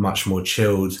playing a much more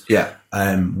chilled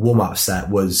warm-up set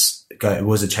was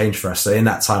a change for us. So in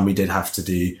that time we did have to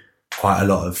do quite a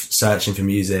lot of searching for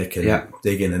music and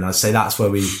digging, and I'd say that's where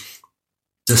we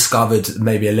discovered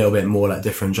maybe a little bit more like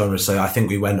different genres. So I think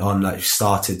we went on, like, we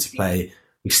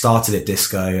started at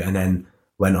disco, and then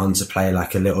went on to play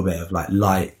like a little bit of like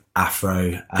light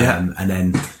Afro, and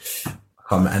then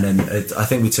I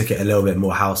think we took it a little bit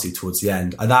more housey towards the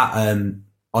end. And that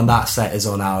on that set is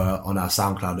on our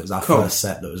SoundCloud. It was our first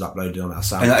set that was uploaded on our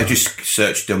SoundCloud. And I just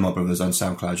searched Dunmore Brothers on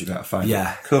SoundCloud. You better find it.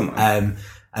 Cool. And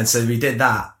so we did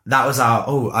that. That was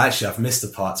I've missed the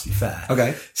part, to be fair.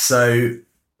 Okay. So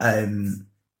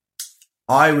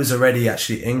I was already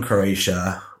actually in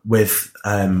Croatia with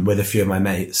a few of my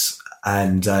mates,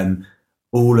 and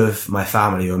all of my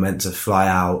family were meant to fly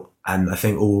out, and I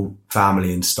think all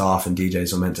family and staff and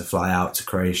DJs were meant to fly out to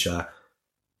Croatia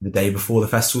the day before the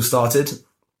festival started.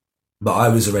 But I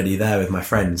was already there with my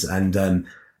friends, and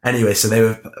anyway, so they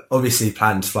were obviously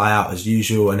planned to fly out as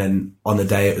usual, and then on the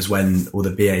day it was when all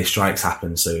the BA strikes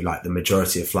happened, so like the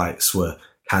majority of flights were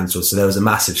cancelled. So there was a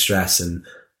massive stress, and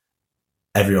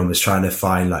everyone was trying to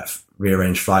find like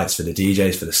rearrange flights for the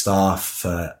DJs, for the staff,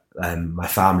 for my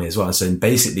family as well. So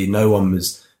basically no one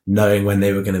was knowing when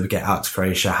they were going to get out to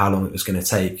Croatia, how long it was going to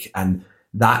take. And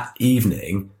that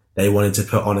evening, they wanted to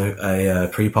put on a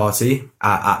pre-party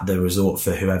at the resort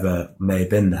for whoever may have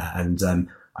been there. And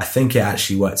I think it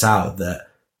actually worked out that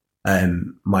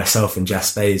myself and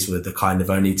Jess Bays were the kind of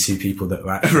only two people that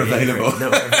were actually available.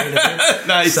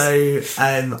 Nice. So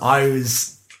I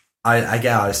was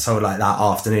told like that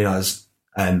afternoon, I was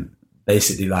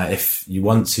basically like, if you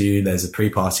want to, there's a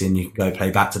pre-party and you can go play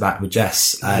back to back with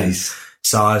Jess. Nice.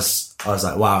 So I was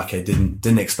like, wow, okay,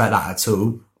 didn't expect that at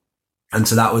all. And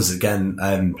so that was again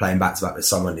playing back to back with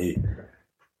someone who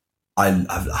I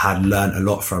had learned a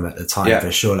lot from at the time,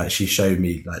 for sure. Like, she showed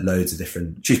me like loads of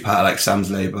different. She's part of like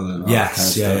Sam's label and all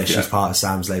yes, that kind of stuff. She's part of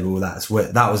Sam's label. That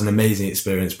was an amazing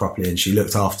experience properly, and she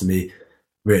looked after me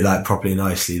really like properly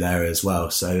nicely there as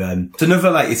well. So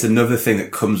it's another thing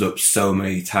that comes up so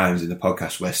many times in the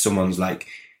podcast where someone's like,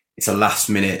 it's a last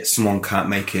minute, someone can't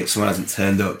make it, someone hasn't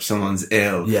turned up, someone's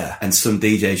ill, and some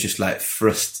DJs just like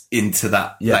thrust into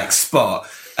that like spot,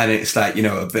 and it's like, you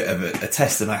know, a bit of a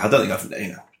test. And like, I don't think I've,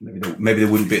 you know, maybe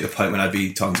they wouldn't be at the point when I'd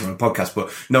be talking to them on a podcast,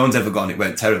 but no one's ever gone, it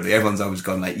went terribly. Everyone's always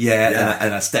gone like,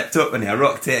 and I stepped up and I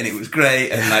rocked it and it was great,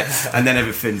 and like, and then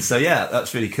everything. So yeah,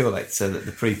 that's really cool. Like, so that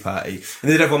the pre-party,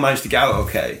 and did everyone manage to get out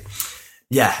okay?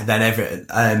 Yeah, then I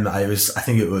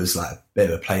think it was like a bit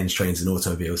of a planes, trains and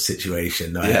automobiles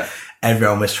situation. Like,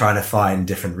 everyone was trying to find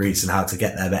different routes and how to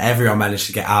get there, but everyone managed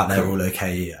to get out there all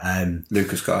okay.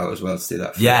 Lucas got out as well to do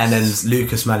that. And then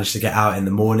Lucas managed to get out in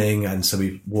the morning, and so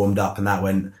we warmed up and that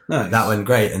went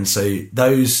great. And so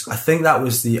I think that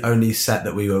was the only set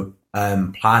that we were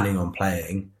planning on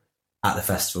playing at the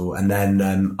festival. And then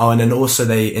and then also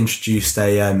they introduced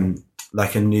a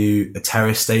new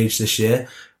terrace stage this year,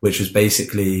 which was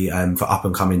basically for up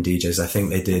and coming DJs. I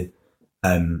think they did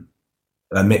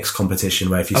a mixed competition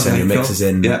where if you send your mixes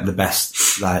in, the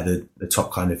best, like the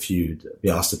top kind of few would be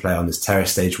asked to play on this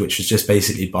terrace stage, which was just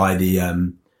basically by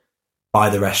the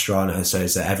restaurant, and so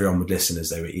that everyone would listen as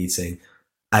they were eating.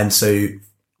 And so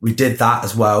we did that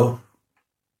as well,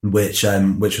 which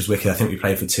was wicked. I think we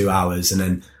played for 2 hours, and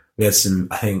then we had some,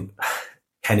 I think,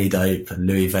 Kenny Dope and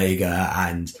Louis Vega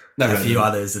and a few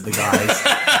others of the guys.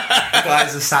 The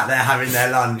guys were sat there having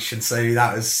their lunch, and so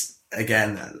that was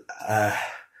again, I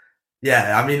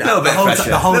mean,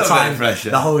 the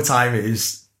whole time it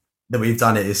is that we've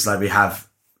done it is like we have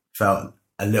felt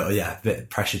a little, a bit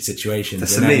pressured situations. The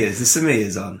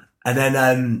Samir's on, and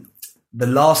then the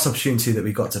last opportunity that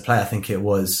we got to play, I think it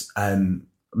was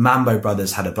Mambo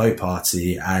Brothers had a boat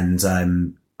party, and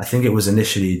I think it was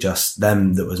initially just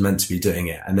them that was meant to be doing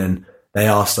it, and then they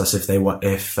asked us if we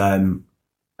wanted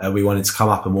to come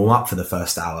up and warm up for the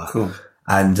first hour. Cool.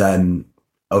 And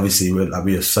obviously we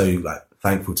were so like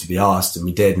thankful to be asked, and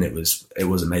we did, and it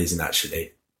was amazing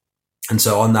actually. And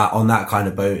so on that kind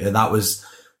of boat, that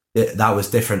was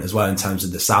different as well in terms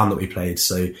of the sound that we played.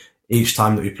 So each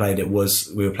time that we played,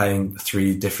 we were playing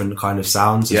 3 different kind of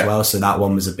sounds as well. So that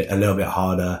one was a little bit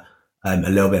harder, a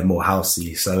little bit more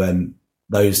housey. So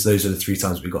those are the 3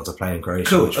 times we got to play in Croatia.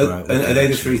 Cool. Are they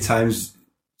the 3 times?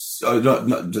 Oh, not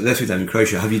they're 3 times in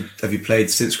Croatia. Have you played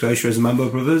since Croatia as Mambo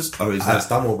Brothers, or is that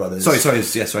Dunwall Brothers? Sorry,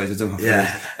 it's Dunwall Brothers.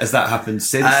 Has that happened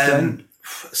since then?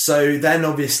 So then,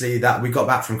 obviously, that we got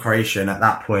back from Croatia, and at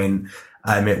that point,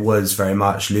 it was very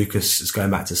much Lucas is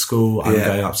going back to school. I'm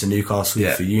going up to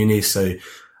Newcastle for uni. So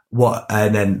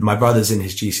and then my brother's in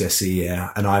his GCSE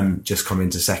year, and I'm just coming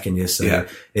to second year. So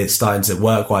it's starting to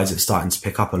work-wise, it's starting to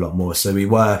pick up a lot more. So we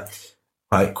were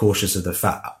quite cautious of the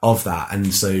fact of that.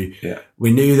 And so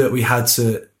we knew that we had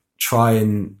to try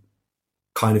and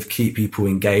kind of keep people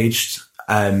engaged.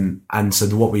 And so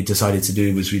what we decided to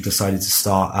do was we decided to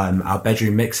start our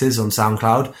bedroom mixes on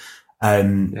SoundCloud.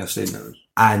 I've seen those.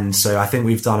 And so I think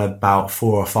we've done about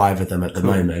 4 or 5 of them at the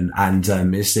moment. And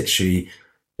it's literally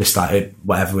just like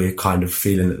whatever we're kind of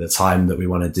feeling at the time that we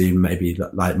want to do, maybe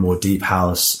like more deep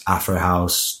house, Afro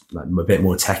house, like a bit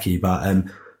more techie. But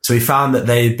so we found that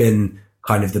they've been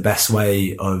kind of the best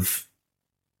way of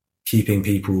keeping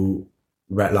people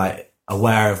like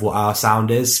aware of what our sound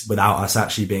is without us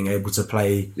actually being able to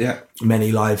play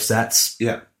many live sets.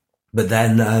 Yeah. But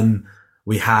then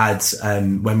we had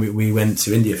when we went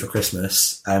to India for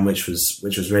Christmas, which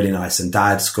was really nice, and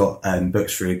Dad's got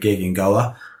booked for a gig in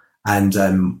Goa,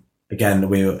 and again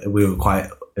we were quite,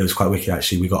 it was quite wicked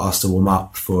actually. We got asked to warm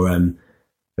up for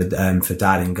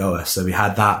Dad in Goa, so we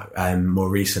had that more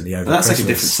recently over Christmas. Like a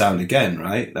different sound again,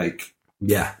 right? Like,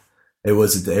 yeah, it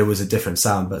was a different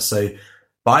sound. But so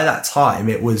by that time,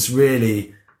 it was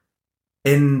really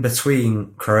in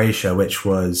between Croatia, which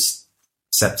was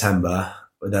September,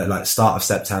 like start of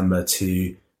September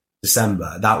to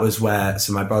December. That was where,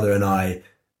 so my brother and I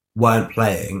weren't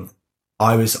playing,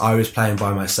 I was playing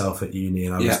by myself at uni,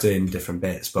 and I was doing different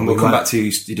bits. But we'll come back to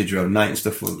you did your own night and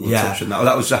stuff.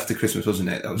 That was after Christmas, wasn't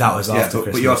it? That was after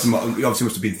Christmas. But you obviously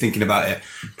must have been thinking about it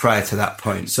prior to that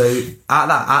point. So at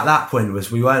that point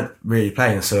we weren't really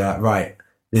playing. So right,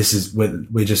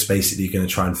 we're just basically going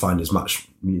to try and find as much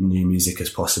new music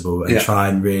as possible and try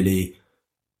and really.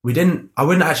 I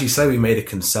wouldn't actually say we made a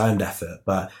concerned effort,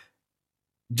 but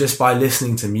just by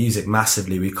listening to music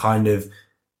massively, we kind of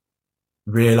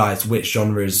realized which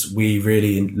genres we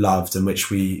really loved and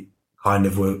which we kind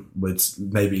of would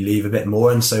maybe leave a bit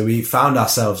more. And so we found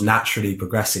ourselves naturally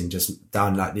progressing just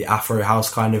down like the Afro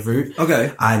house kind of route.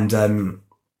 Okay. And,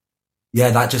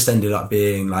 that just ended up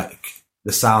being like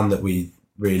the sound that we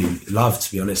really loved,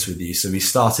 to be honest with you. So we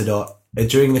started off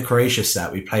during the Croatia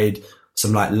set, we played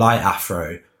some like light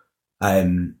Afro,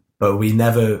 but we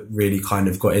never really kind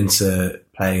of got into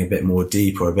playing a bit more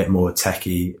deep or a bit more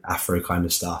techie Afro kind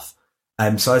of stuff.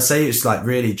 So I'd say it's like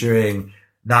really during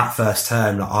that first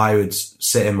term that I would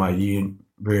sit in my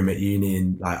room at uni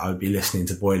and like I would be listening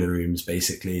to Boiler Rooms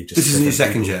basically. This is in your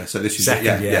second year, so this is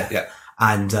second year. Yeah.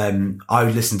 And I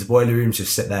would listen to Boiler Rooms,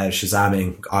 just sit there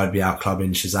shazamming. I'd be out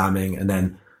clubbing, shazamming, and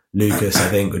then Lucas, I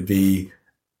think, would be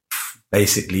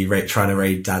basically trying to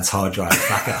raid Dad's hard drive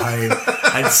back at home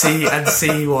and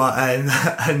see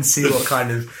what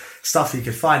kind of stuff he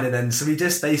could find. And then so we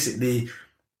just basically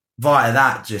via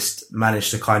that just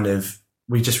managed to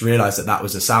we just realized that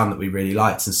was a sound that we really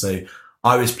liked. And so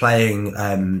I was playing,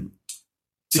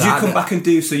 did you come back and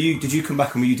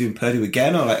were you doing Purdue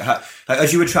again? Or like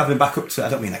as you were traveling back up to, I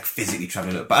don't mean like physically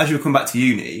traveling up, but as you were coming back to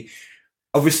uni,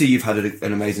 obviously you've had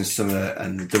an amazing summer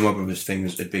and the Mob Brothers thing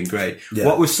had been great. Yeah.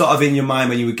 What was sort of in your mind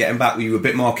when you were getting back? Were you a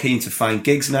bit more keen to find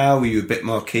gigs now? Were you a bit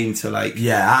more keen to like...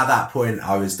 Yeah, at that point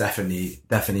I was definitely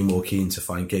more keen to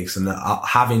find gigs. And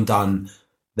having done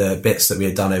the bits that we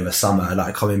had done over summer,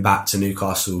 like coming back to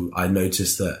Newcastle, I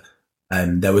noticed that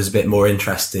there was a bit more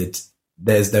interested.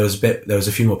 There was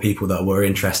a few more people that were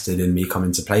interested in me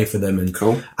coming to play for them, and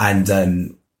cool.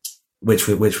 And which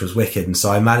was wicked. And so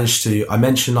I mentioned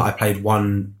that I played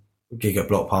one gig at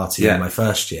Block Party in my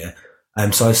first year.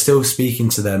 So I was still speaking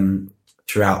to them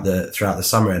throughout the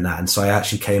summer and that. And so I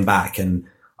actually came back and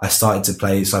I started to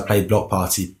play. So I played Block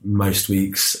Party most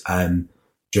weeks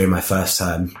during my first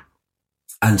term.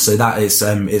 And so that is,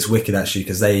 it's wicked actually,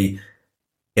 because they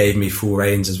gave me full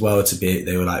reins as well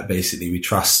they were like, basically, we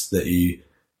trust that you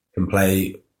can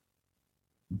play,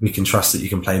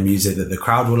 music that the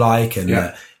crowd will like. And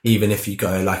that even if you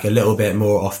go like a little bit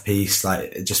more off piece,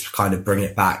 like just kind of bring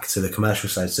it back to the commercial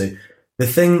side. So the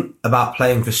thing about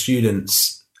playing for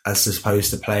students as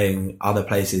opposed to playing other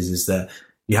places is that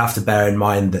you have to bear in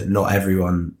mind that not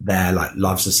everyone there like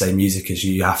loves the same music as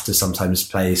you. You have to sometimes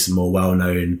play some more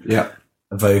well-known,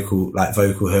 vocal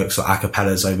hooks or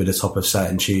acapellas over the top of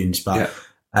certain tunes. But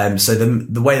so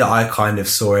the way that I kind of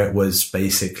saw it was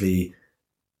basically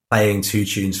playing two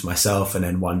tunes for myself and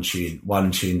then one tune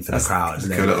for the crowd. That's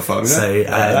a cool little fun, so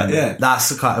that's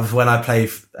the kind of when I play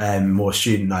more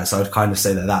student nights, I would kind of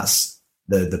say that that's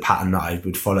the pattern that I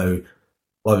would follow.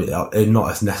 Well,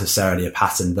 not necessarily a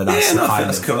pattern, but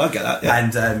that's cool. I get that. Yeah.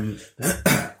 And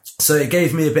so it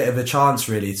gave me a bit of a chance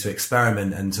really to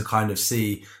experiment and to kind of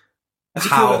see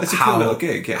how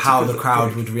the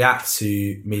crowd would react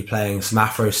to me playing some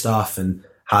Afro stuff and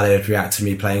how they would react to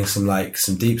me playing some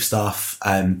deep stuff.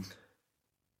 And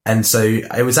so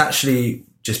it was actually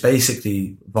just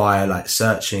basically via like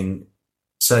searching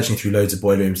through loads of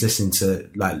Boiler Rooms, listening to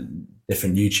like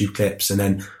different YouTube clips. And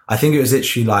then I think it was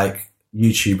literally like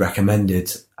YouTube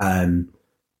recommended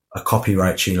a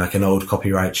copyright tune, like an old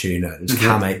copyright tune. It was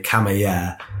Kama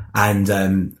Yeah. And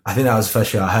I think that was the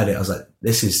first year I heard it. I was like,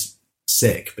 this is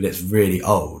sick, but it's really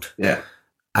old. Yeah.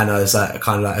 And I was like,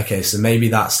 kind of like, okay, so maybe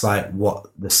that's like what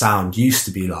the sound used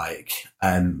to be like,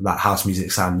 like house music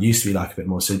sound used to be like a bit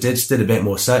more. So did a bit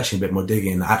more searching, a bit more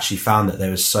digging, and I actually found that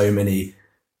there was so many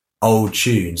old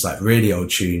tunes, like really old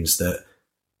tunes that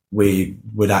we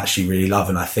would actually really love.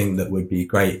 And I think that would be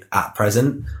great at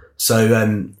present.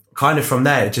 So, kind of from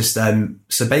there, just,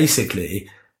 so basically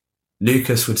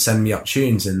Lucas would send me up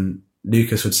tunes and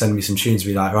Lucas would send me some tunes and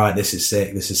be like, right, this is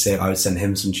sick. I would send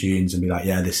him some tunes and be like,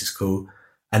 yeah, this is cool.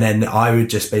 And then I would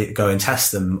just go and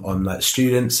test them on like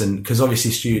students. And cause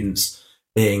obviously students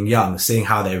being young, seeing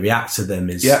how they react to them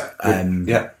is, quite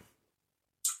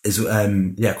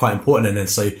important. And then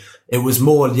so it was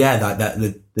more,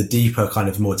 that the deeper kind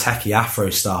of more techie Afro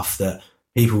stuff that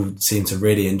people seem to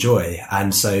really enjoy.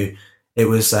 And so it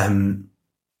was,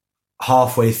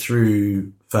 halfway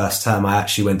through first term, I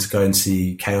actually went to go and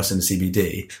see Chaos in the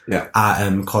CBD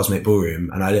at Cosmic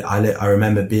Ballroom. And I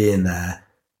remember being there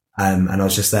And I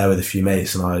was just there with a few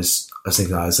mates, and I was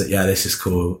thinking, yeah, this is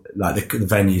cool. Like the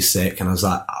venue's sick. And I was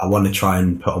like, I want to try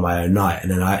and put on my own night.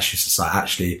 And then I actually was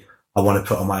like, I want to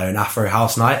put on my own Afro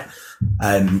house night.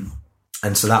 And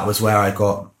so that was where I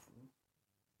got,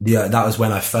 that was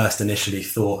when I first initially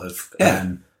thought of,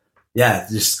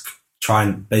 just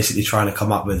trying to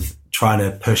come up with trying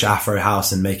to push Afro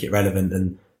house and make it relevant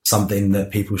and something that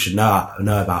people should know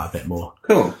about a bit more.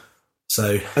 Cool.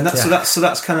 So, and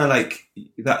that's kind of like,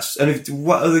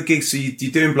 what other gigs are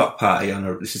you're doing Block Party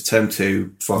this is term 2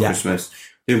 before Christmas,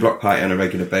 doing Block Party on a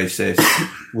regular basis.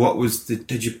 What was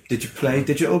did you play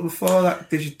digital before that?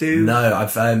 Did you do? No, I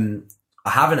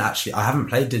haven't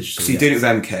played digital. So you're doing it with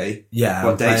MK? Yeah.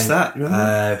 What date's that?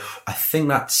 I think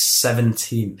that's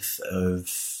 17th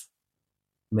of,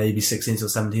 maybe 16th or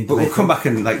 17th. But we'll come back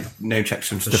and like name check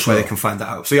some stuff where they can find that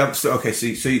out. So was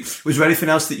there anything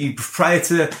else that you, prior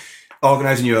to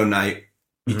organising your own night,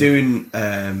 you're doing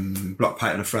Block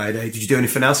Party on a Friday, did you do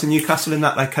anything else in Newcastle in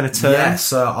that like kind of term? Yeah,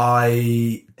 so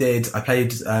I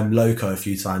played Loco a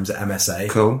few times at MSA.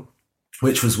 Cool.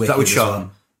 Which was wicked. That with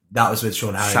Sean? That was with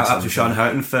Sean Harrington. Shout out to Sean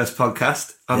Harrington, first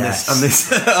podcast on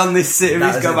this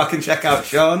series. Go back and check out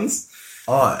Sean's.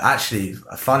 Oh, actually,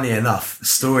 funnily enough, the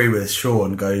story with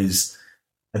Sean goes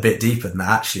a bit deeper than that,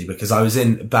 actually, because I was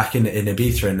back in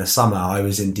Ibiza in the summer. I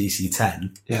was in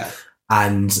DC10. Yeah.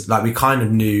 And like we kind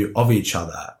of knew of each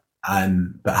other,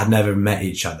 but had never met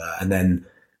each other. And then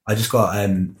I just got,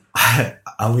 I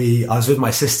was with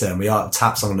my sister and we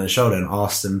tapped someone on the shoulder and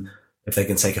asked them if they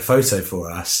can take a photo for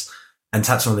us, and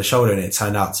tapped someone on the shoulder, and it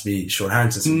turned out to be Sean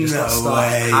Harrington. So we just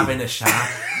started having a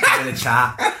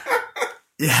chat.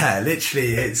 Yeah,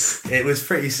 literally, it was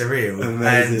pretty surreal.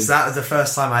 Amazing. And so that was the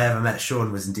first time I ever met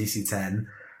Sean, was in DC10.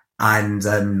 And,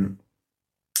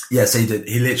 so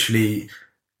he literally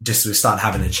just started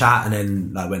having a chat, and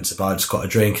then like went to the bar, just got a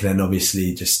drink, and then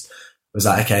obviously just was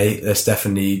like, okay, let's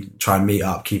definitely try and meet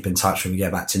up, keep in touch when we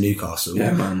get back to Newcastle.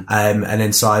 Yeah, man. And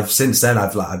then so I've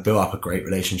built up a great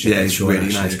relationship with Sean.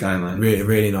 Really nice guy, man. Really,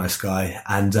 really nice guy.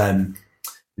 And,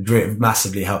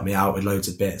 massively helped me out with loads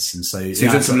of bits. And so you've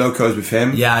done some locos with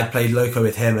him? Yeah, I played loco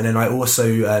with him, and then I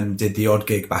also did the odd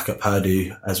gig back at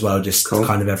Purdue as well, just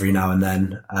kind of every now and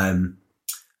then.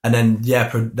 And then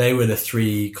they were the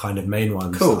 3 kind of main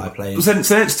ones that I played. So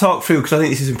let's talk through, because I think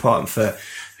this is important for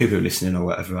people who are listening or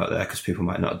whatever out there, because people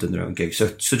might not have done their own gigs. So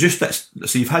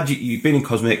you've been in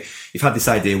Cosmic, you've had this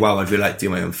idea, wow, I'd really like to do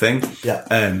my own thing.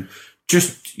 Yeah.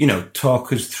 Just,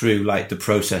 talk us through like the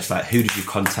process, like who did you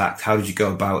contact? How did you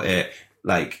go about it?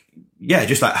 Like, yeah,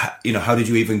 just like, how did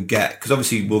you even get, because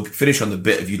obviously we'll finish on the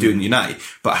bit of you doing your night,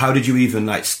 but how did you even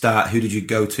like start? Who did you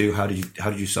go to? How did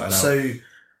you sort it out? So,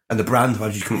 and the brand, how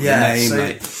did you come up with the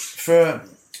name? So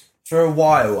for a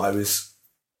while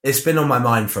it's been on my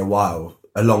mind for a while,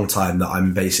 a long time, that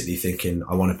I'm basically thinking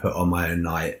I want to put on my own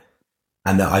night,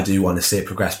 and that I do want to see it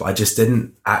progress, but I just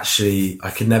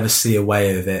I could never see a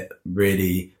way of it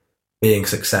really being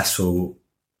successful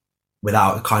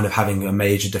without kind of having a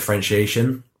major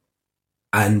differentiation.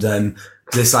 And,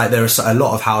 cause it's like, there are a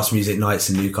lot of house music nights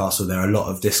in Newcastle. There are a lot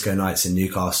of disco nights in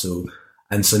Newcastle.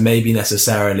 And so maybe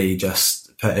necessarily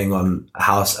just putting on a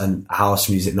house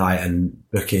music night and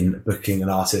booking an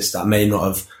artist that may not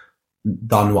have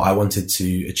done what I wanted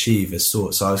to achieve as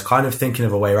sort. So I was kind of thinking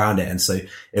of a way around it. And so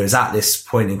it was at this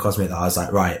point in Cosmic that I was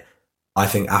like, right, I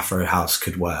think Afro House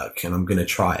could work and I'm going to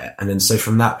try it. And then so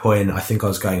from that point, I think I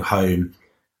was going home.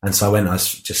 And so I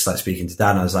was just like speaking to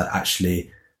Dan. I was like,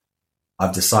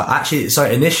 I've decided, so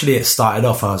initially it started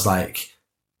off, I was like,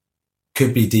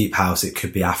 could be deep house, it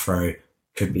could be Afro,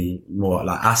 could be more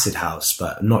like acid house,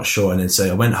 but I'm not sure. And then so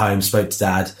I went home, spoke to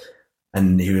Dad,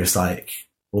 and he was like,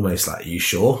 almost like, are you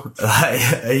sure?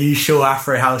 Are you sure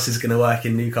Afro House is going to work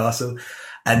in Newcastle?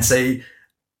 And so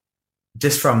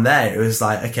just from there, it was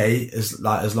like, okay, as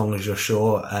long as you're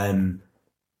sure.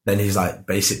 Then he's like,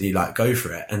 basically like, go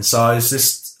for it. And so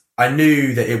I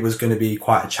knew that it was going to be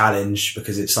quite a challenge,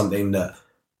 because it's something that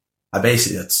I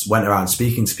basically went around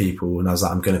speaking to people, and I was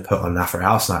like, I'm going to put on an Afro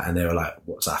House night. And they were like,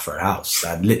 what's Afro House?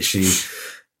 I literally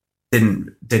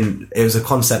it was a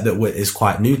concept that is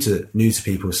quite new to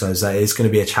people. So it's going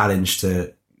to be a challenge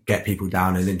to get people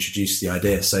down and introduce the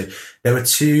idea. So there were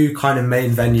 2 kind of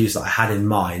main venues that I had in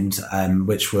mind,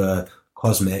 which were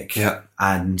Cosmic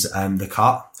and The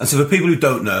Cut. And so for people who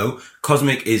don't know,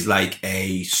 Cosmic is like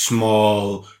a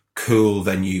small, cool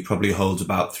venue, probably holds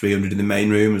about 300 in the main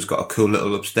room. It's got a cool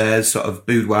little upstairs sort of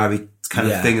boudoir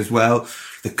kind of thing as well.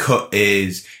 The Cut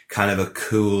is kind of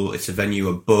it's a venue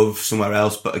above somewhere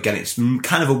else, but again, it's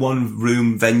kind of a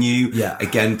 1-room venue. Yeah.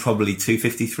 Again, probably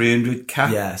 250, 300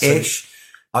 cap-ish.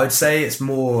 I would say it's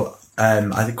more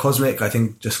I think Cosmic,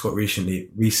 just got recently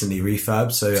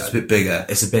refurbed, so it's a bit bigger.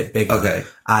 It's a bit bigger. Okay.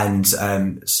 And,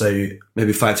 so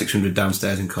maybe 500-600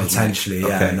 downstairs in Cosmic. Potentially,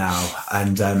 yeah, now.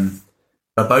 And,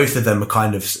 but both of them are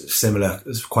kind of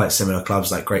quite similar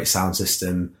clubs, like great sound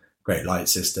system, great light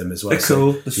system as well. They're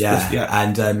cool. Yeah.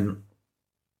 And,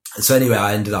 so anyway,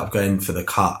 I ended up going for the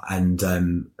Cut, and,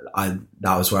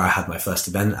 that was where I had my first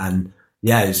event, and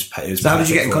yeah, it was. So how did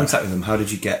you get in contact with them? How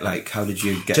did you get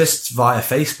just via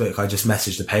Facebook? I just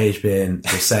messaged the page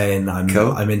just saying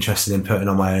I'm interested in putting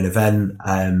on my own event.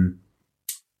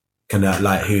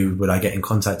 Who would I get in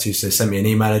contact to? So they sent me an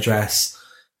email address.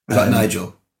 Was that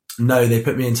Nigel? No, they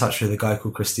put me in touch with a guy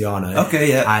called Cristiano. Okay,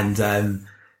 yeah. And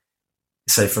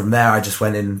so from there, I just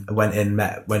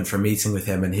went for a meeting with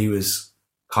him, and he was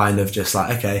kind of just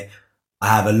like, okay, I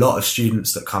have a lot of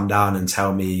students that come down and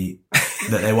tell me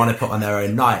that they want to put on their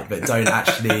own night, but don't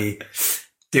actually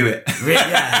do it.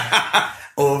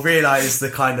 Or realize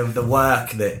the kind of the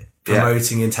work that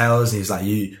promoting entails. And he's like,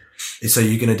 so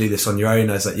you're going to do this on your own?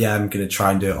 I was like, yeah, I'm going to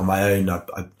try and do it on my own. I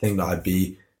think that I'd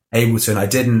be able to. And I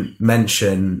didn't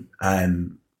mention,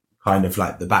 kind of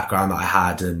like the background that I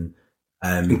had, and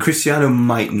Cristiano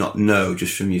might not know,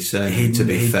 just from you saying, to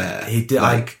be fair. He did.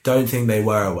 I don't think they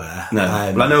were aware. No.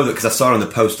 Well, I know that because I saw on the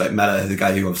post, like, Mela, the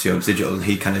guy who obviously owns Digital, and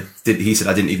he said,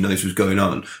 I didn't even know this was going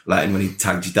on, like, and when he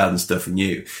tagged your dad and stuff and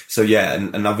you. So yeah,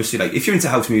 and obviously, like, if you're into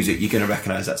house music, you're going to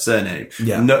recognise that surname.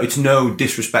 Yeah. No, it's no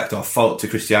disrespect or fault to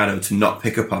Cristiano to not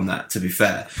pick up on that, to be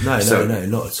fair. No,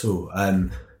 not at all.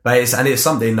 But it's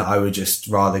something that I would just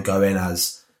rather go in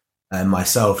as,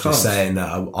 myself, just saying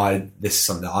that this is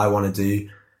something that I want to do.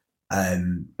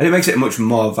 And it makes it a much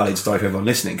more valid story for everyone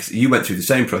listening, because you went through the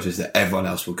same process that everyone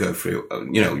else will go through.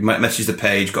 You know, you might message the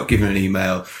page, got given an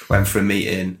email, went for a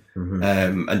meeting,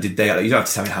 and did you don't have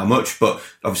to tell me how much, but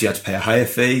obviously you had to pay a higher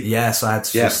fee. Yeah, so I had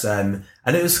to just, and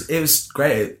it was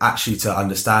great actually to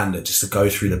understand it, just to go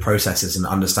through the processes and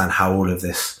understand how all of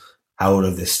this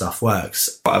stuff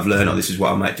works. But I've learned, this is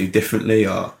what I might do differently,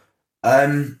 or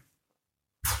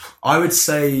I would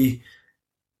say,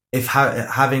 if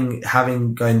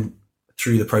having going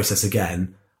through the process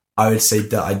again, I would say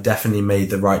that I definitely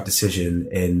made the right decision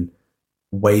in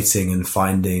waiting and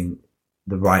finding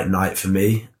the right night for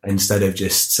me, instead of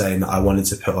just saying that I wanted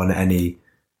to put on any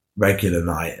regular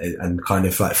night, and kind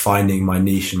of like finding my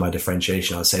niche and my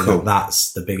differentiation. I'd say that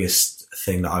that's the biggest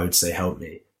thing that I would say helped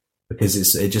me,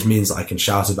 because it just means that I can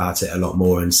shout about it a lot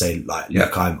more and say, like,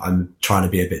 look, I'm trying to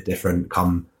be a bit different.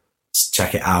 Come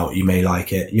check it out. You may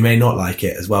like it. You may not like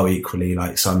it as well, equally.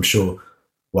 Like, so I'm sure,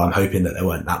 well, I'm hoping that there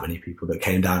weren't that many people that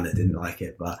came down that didn't like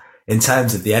it. But in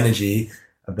terms of the energy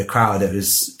of the crowd,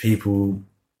 people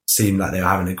seemed like they were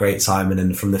having a great time. And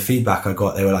then from the feedback I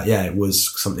got, they were like, yeah, it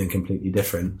was something completely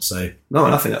different. So no,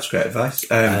 and I think that's great advice.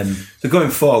 So going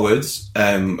forwards,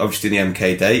 obviously the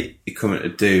MK date, you're coming to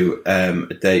do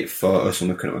a date for us. I'm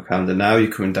looking at my calendar now.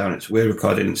 You're coming down. We're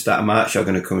recording at the start of March. You're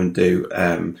going to come and do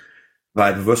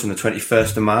Vibe with us on the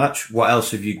 21st of March. What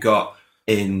else have you got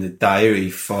in the diary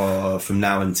from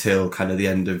now until kind of the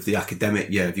end of the academic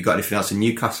year? Have you got anything else in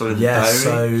Newcastle in the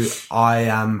diary? So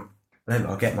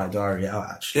I'll get my diary out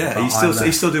actually. Yeah, are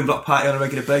you still doing block party on a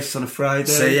regular basis on a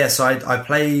Friday? So I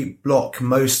play block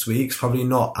most weeks, probably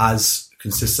not as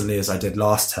consistently as I did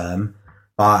last term.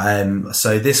 But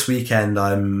so this weekend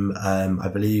I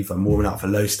believe I'm warming up for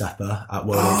Low Stepper at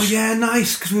Woolwich. Oh yeah,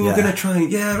 nice, because we were going to try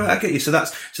and right, I get you. So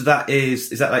that is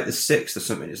that like the 6th or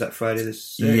something? Is that Friday the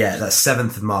 6th? Yeah, that's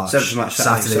 7th of March. 7th of March,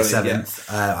 Saturday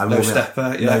 7th. I'm Low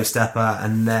Stepper, Low Stepper,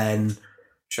 and then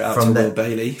shout out to Will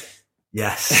Bailey.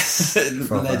 Yes,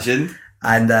 legend.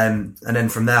 And then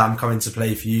from there, I'm coming to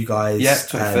play for you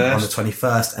guys on the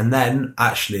 21st, and then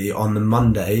actually on the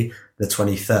Monday, the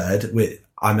 23rd,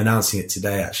 I'm announcing it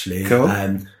today, actually. Cool.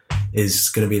 Is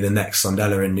going to be the next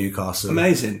Sondela in Newcastle.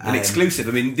 Amazing. An exclusive.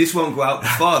 I mean, this won't go out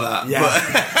before that.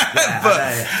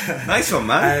 But nice one,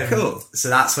 man. Cool. So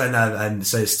that's when,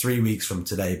 so it's 3 weeks from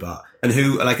today, but. And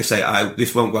who, like I say,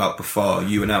 this won't go out before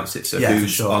you announce it. So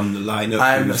who's on the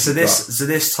lineup? So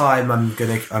this time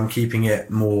I'm keeping it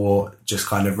more just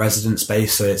kind of residence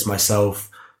based. So it's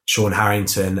myself, Sean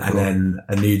Harrington, and then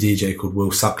a new DJ called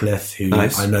Will Sutcliffe, who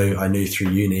I knew through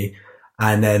uni.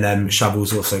 And then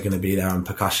Shovel's also going to be there on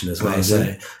percussion as well.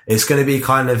 Amazing. So it's going to be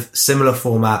kind of similar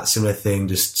format, similar thing,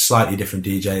 just slightly different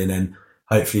DJ, and then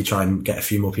hopefully try and get a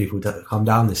few more people to come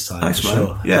down this time. Nice, for man.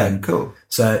 Sure. Yeah, cool.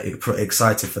 So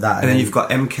excited for that. And then you've got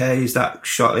MK. Is that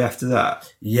shortly after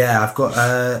that? Yeah, I've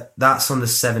got that's on the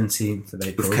 17th of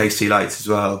April with KC Lights as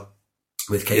well.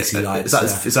 With KC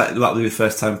Lights, is that likely the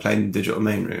first time playing Digital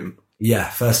Main Room? Yeah,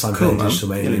 first time playing Digital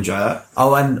Main Room. You'll enjoy that.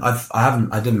 Oh, and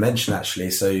I didn't mention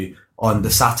actually. So on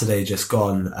the Saturday just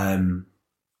gone,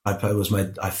 it was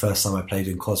my first time I played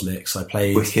in Cosmics. I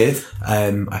played Wicked.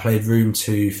 I played Room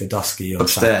 2 for Dusky on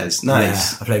Upstairs.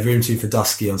 Nice. Yeah, I played Room 2 for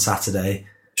Dusky on Saturday.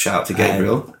 Shout out to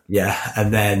Gabriel.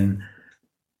 And then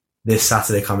this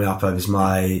Saturday coming up was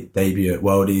my debut at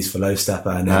Worldies for Low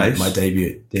Stepper, and then my debut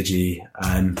at Digi.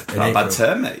 Not a bad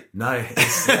term, mate. No.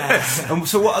 And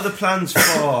so what are the plans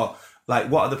for,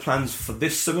 what are the plans for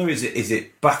this summer? Is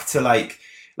it back to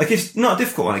it's not a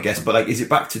difficult one, I guess, but is it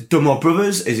back to Dunmore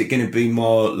Brothers? Is it going to be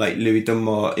more like Louis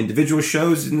Dunmore individual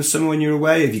shows in the summer when you're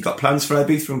away? Have you got plans for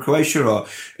Ibiza and Croatia, or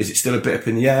is it still a bit up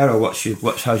in the air, or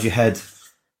how's your head?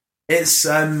 It's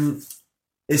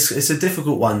a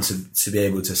difficult one to be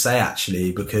able to say,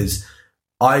 actually, because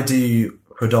I do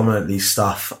predominantly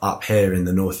stuff up here in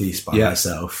the Northeast by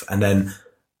myself. And then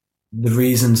the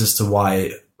reasons as to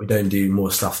why we don't do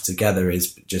more stuff together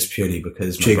is just purely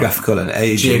because geographical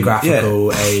age.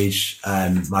 Age.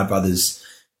 My brother's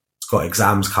got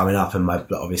exams coming up, and my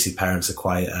obviously parents are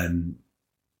quite,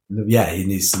 he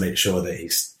needs to make sure that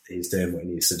he's doing what he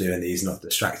needs to do and that he's not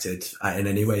distracted in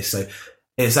any way. So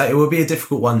it will be a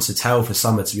difficult one to tell for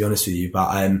summer, to be honest with you. But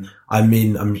I know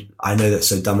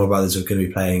that Dunmore Brothers are going to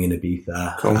be playing in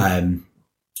Ibiza,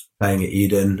 playing at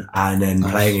Eden, and then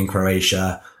playing in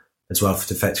Croatia as well for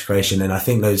Defected Creation. And I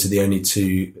think those are the only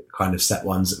two kind of set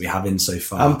ones that we have in so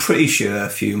far. I'm pretty sure a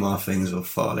few more things will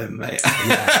fall in, mate.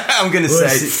 Yeah. I'm going to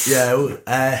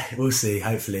say. We'll see,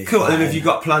 hopefully. Cool. And then have you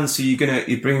got plans? So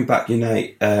you're bringing back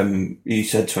Unite. You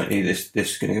said 20, this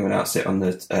is going to go and announce it on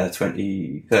the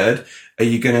 23rd. Are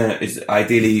you going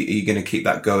to keep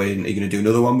that going? Are you going to do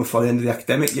another one before the end of the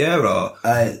academic year, or?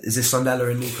 Is this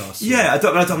Sondela in Newcastle? Yeah,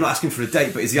 I'm not asking for a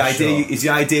date, but is the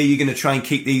idea you're going to try and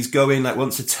keep these going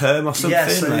once a term or something? Yeah,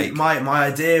 so my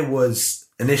idea was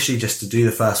initially just to do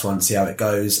the first one, see how it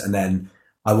goes, and then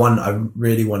I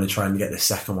really want to try and get the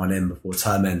second one in before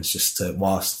term ends, just to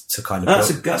kind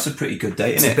of that's a pretty good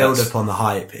date, isn't it? To build up on the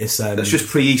hype. It's that's just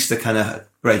pre-Easter kind of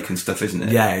break and stuff, isn't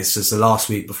it? Yeah, it's just the last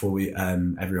week before we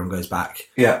everyone goes back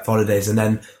for holidays, and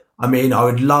then I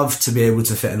would love to be able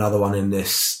to fit another one in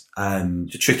this.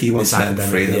 It's a tricky one, term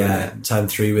 3, term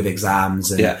 3 with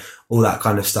exams and all that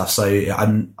kind of stuff. So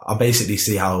I basically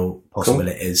see how possible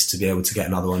it is to be able to get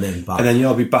another one in. But and then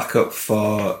you'll be back up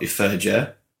for your third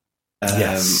year.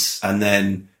 Yes. And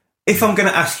then if I'm going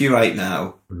to ask you right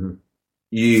now,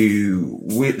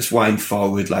 let's wind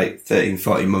forward 13,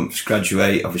 14 months,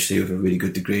 graduate, obviously with a really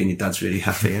good degree, and your dad's really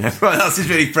happy and everyone else is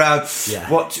really proud. Yeah.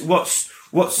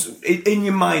 What's in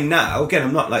your mind now? Again,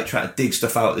 I'm not trying to dig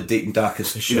stuff out of the deep and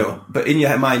darkest, but in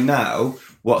your mind now,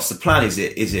 what's the plan? Is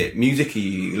it music? Are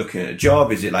you looking at a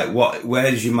job? Is it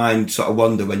where does your mind sort of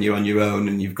wander when you're on your own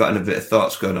and you've got a bit of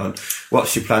thoughts going on?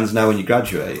 What's your plans now when you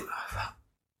graduate?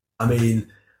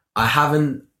 I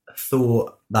haven't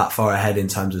thought that far ahead in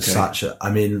terms of such.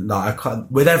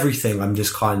 With everything, I'm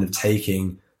just kind of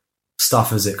taking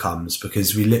stuff as it comes,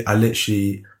 because I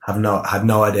literally had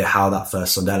no idea how that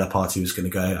first Sondela party was going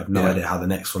to go. I have no idea how the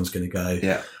next one's going to go.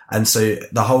 Yeah. And so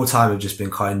the whole time I've just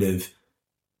been kind of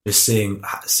just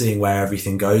seeing where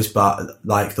everything goes. But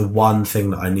the one thing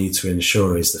that I need to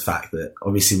ensure is the fact that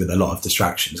obviously with a lot of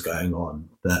distractions going on,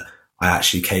 that I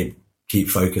actually keep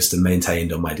focused and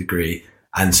maintained on my degree.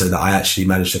 And so that I actually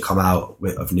managed to come out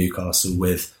of Newcastle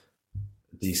with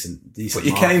decent what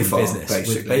you came for, business,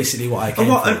 basically what I came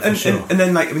for. And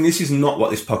then this is not what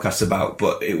this podcast's about,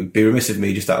 but it would be remiss of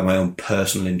me just out of my own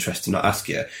personal interest to not ask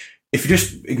you. If you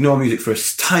just ignore music for a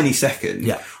tiny second,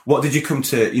 what did you come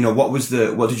to,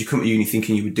 what did you come to uni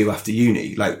thinking you would do after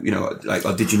uni?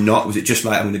 Or did you not? Was it just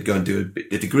I'm going to go and do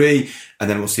a degree and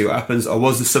then we'll see what happens? Or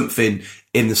was there something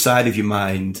in the side of your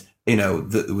mind,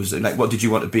 that was what did you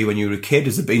want to be when you were a kid?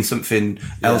 Has there been something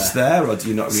else there, or do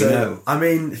you not really know?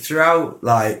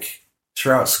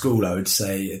 Throughout school, I would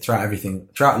say,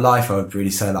 throughout life, I would really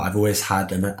say that I've always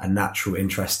had a natural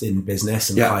interest in business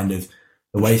and kind of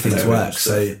the way things work.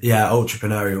 So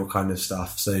entrepreneurial kind of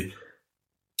stuff. So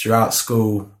throughout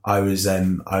school, I was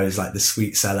like the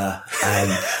sweet seller,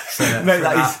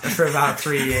 for about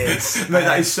 3 years. Mate,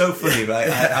 that is so funny,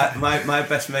 right? My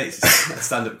best mate's a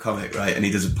stand-up comic, right? And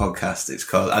he does a podcast. It's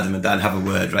called Adam and Dan Have a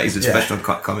Word, right? He's a special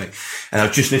comic. And I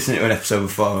was just listening to an episode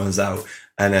before I was out.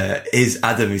 And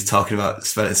Adam is talking about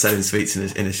selling sweets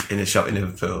in a shop in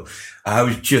Liverpool. I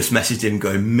was just messaged him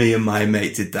going, me and my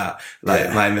mate did that.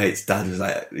 My mate's dad was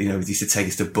he used to take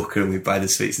us to Booker and we'd buy the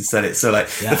sweets and sell it. So the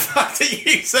fact that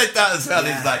you said that as well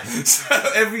is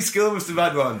so every school must have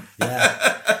had one.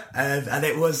 Yeah. And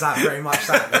it was that very much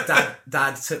that.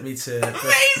 Dad took me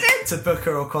to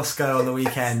Booker or Costco on the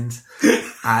weekend.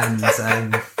 And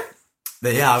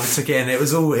But yeah, I took it in. It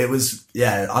was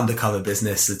undercover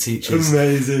business. The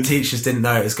teachers didn't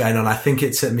know it was going on. I think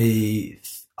it took me,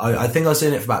 I think I was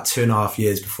doing it for about 2.5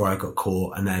 years before I got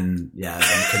caught, and then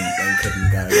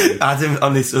couldn't go. Adam,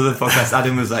 on this other podcast,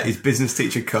 Adam was like, his business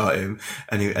teacher caught him,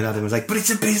 and Adam was like, but it's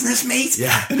a business, mate.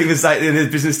 Yeah. And he was like, and his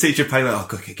business teacher paid him,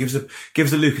 like, okay, give us a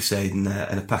Lucasade and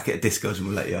a packet of Discos and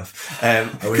we'll let you off. I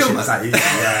wish it was that easy,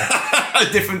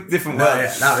 yeah. different no, world.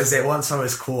 Yeah, that was it. Once I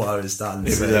was caught, I was done. It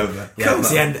was over. Yeah, it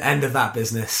was the end of that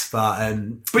business. But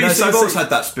you've always had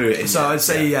that spirit in so you. I'd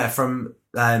say,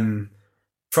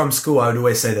 from school, I would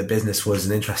always say that business was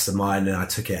an interest of mine, and I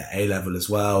took it at A-level as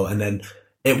well. And then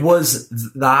it was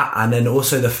that, and then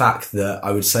also the fact that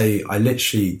I would say I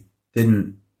literally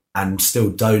didn't and still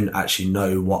don't actually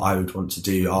know what I would want to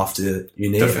do after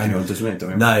uni.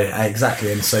 No,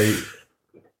 exactly. And so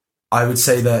I would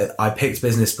say that I picked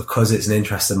business because it's an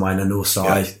interest of mine, and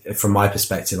also from my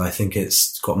perspective, I think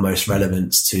it's got most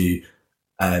relevance to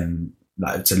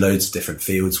loads of different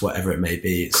fields, whatever it may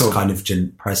be. It's kind of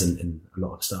present in a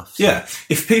lot of stuff. So. Yeah.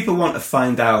 If people want to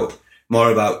find out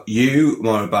more about you,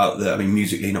 more about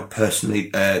musically, not personally,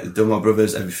 the Dunmore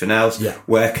Brothers, everything else,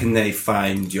 where can they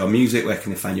find your music? Where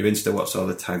can they find your Insta? What's all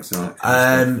the tags on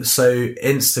it? So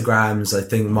Instagrams, I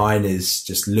think mine is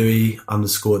just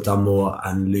Louis_Dunmore,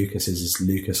 and Lucas's is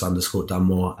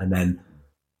Lucas_Dunmore. And then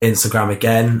Instagram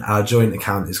again, our joint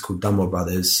account is called Dunmore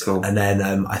Brothers. Cool. And then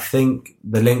I think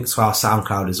the link to our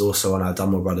SoundCloud is also on our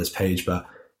Dunmore Brothers page. But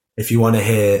if you want to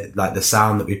hear like the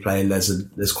sound that we play,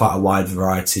 there's quite a wide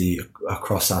variety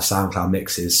across our SoundCloud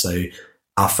mixes. So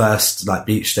our first like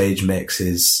beach stage mix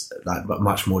is like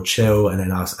much more chill, and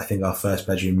then I think our first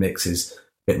bedroom mix is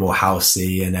a bit more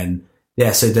housey, and then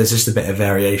so there's just a bit of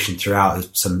variation throughout.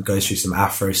 Goes through some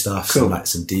Afro stuff,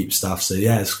 some deep stuff. So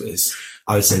it's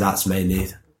I would say that's mainly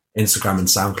Instagram and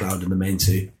SoundCloud are the main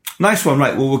two. Nice one.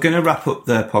 Right. Well, we're going to wrap up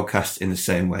the podcast in the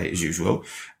same way as usual,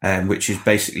 which is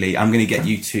basically I'm going to get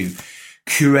you to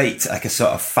curate like a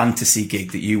sort of fantasy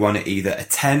gig that you want to either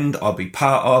attend or be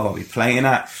part of or be playing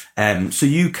at. So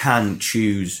you can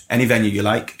choose any venue you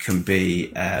like. It could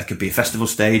be a festival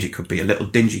stage. It could be a little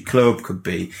dingy club. Could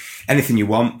be anything you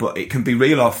want, but it can be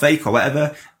real or fake or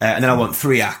whatever. And then I want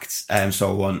 3 acts. So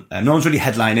I want, no one's really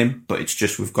headlining, but it's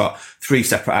just, we've got 3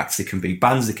 separate acts. They can be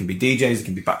bands, they can be DJs, they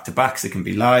can be back to backs, they can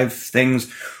be live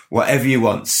things, whatever you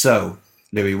want. So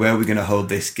Louis, where are we going to hold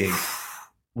this gig?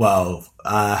 Well,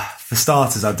 for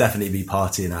starters, I'll definitely be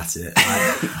partying at it.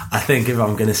 I think if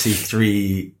I'm going to see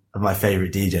 3 of my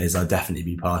favourite DJs, I'll definitely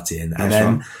be partying.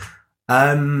 And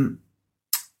then,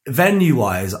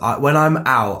 venue-wise, when I'm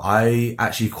out, I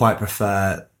actually quite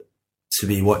prefer to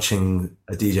be watching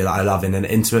a DJ that I love in an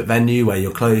intimate venue where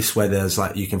you're close, where there's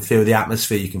like, you can feel the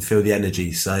atmosphere, you can feel the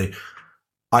energy. So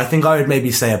I think I would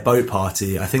maybe say a boat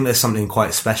party. I think there's something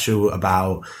quite special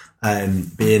about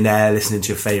being there, listening to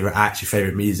your favourite act, your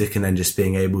favourite music, and then just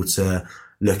being able to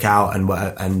look out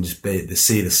and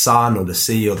see the sun or the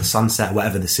sea or the sunset,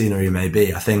 whatever the scenery may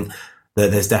be. I think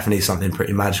that there's definitely something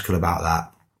pretty magical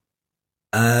about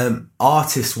that.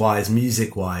 Artist-wise,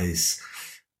 music-wise,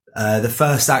 the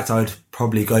first act I'd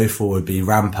probably go for would be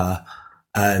Ramper,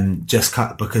 just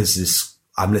because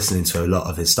I'm listening to a lot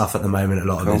of his stuff at the moment, a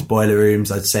lot of his Boiler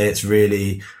Rooms. I'd say it's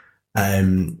really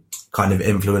kind of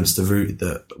influenced the route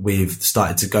that we've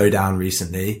started to go down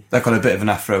recently. They've got a bit of an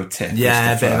Afro tip.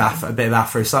 Yeah, a bit of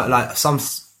Afro. So, like some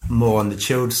more on the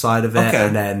chilled side of it,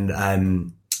 and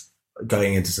then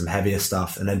going into some heavier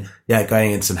stuff. And then,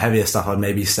 going into some heavier stuff, I'd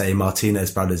maybe say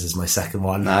Martinez Brothers is my second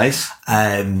one. Nice.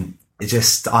 I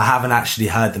haven't actually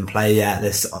heard them play yet.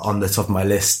 This on the top of my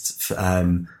list,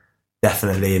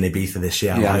 definitely in Ibiza this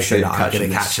year. I'm hoping that I'm going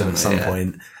to catch them at some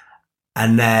point.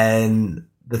 And then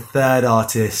the third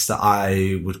artist that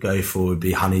I would go for would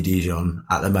be Honey Dijon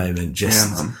at the moment.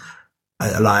 Just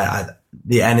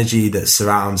the energy that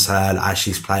surrounds her as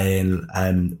she's playing,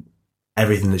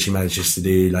 everything that she manages to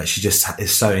do. Like, she just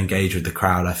is so engaged with the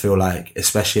crowd. I feel like,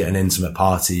 especially at an intimate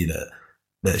party,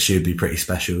 that she would be pretty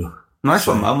special. Nice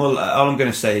one, man. Well, all I'm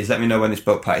going to say is let me know when this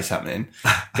boat party's happening.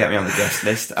 Get me on the guest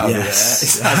list. I'll be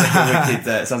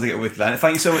there. It sounds like a wicked line.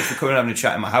 Thank you so much for coming and having a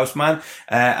chat in my house, man.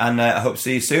 And I hope to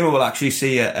see you soon. We'll actually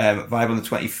see you at Vibe on the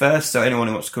 21st. So anyone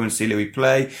who wants to come and see Louis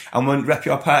play. And when rep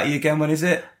your party again, when is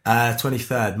it?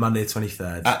 23rd, Monday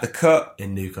 23rd. At the Cut?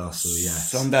 In Newcastle,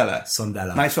 yes.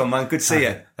 Sondela. Nice one, man. Good to see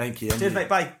you. Thank you. Cheers, mate.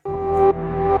 Bye.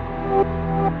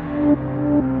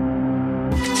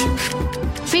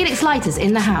 Felix Leiter's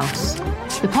in the house.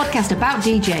 The podcast about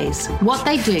DJs, what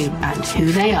they do and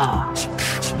who they are.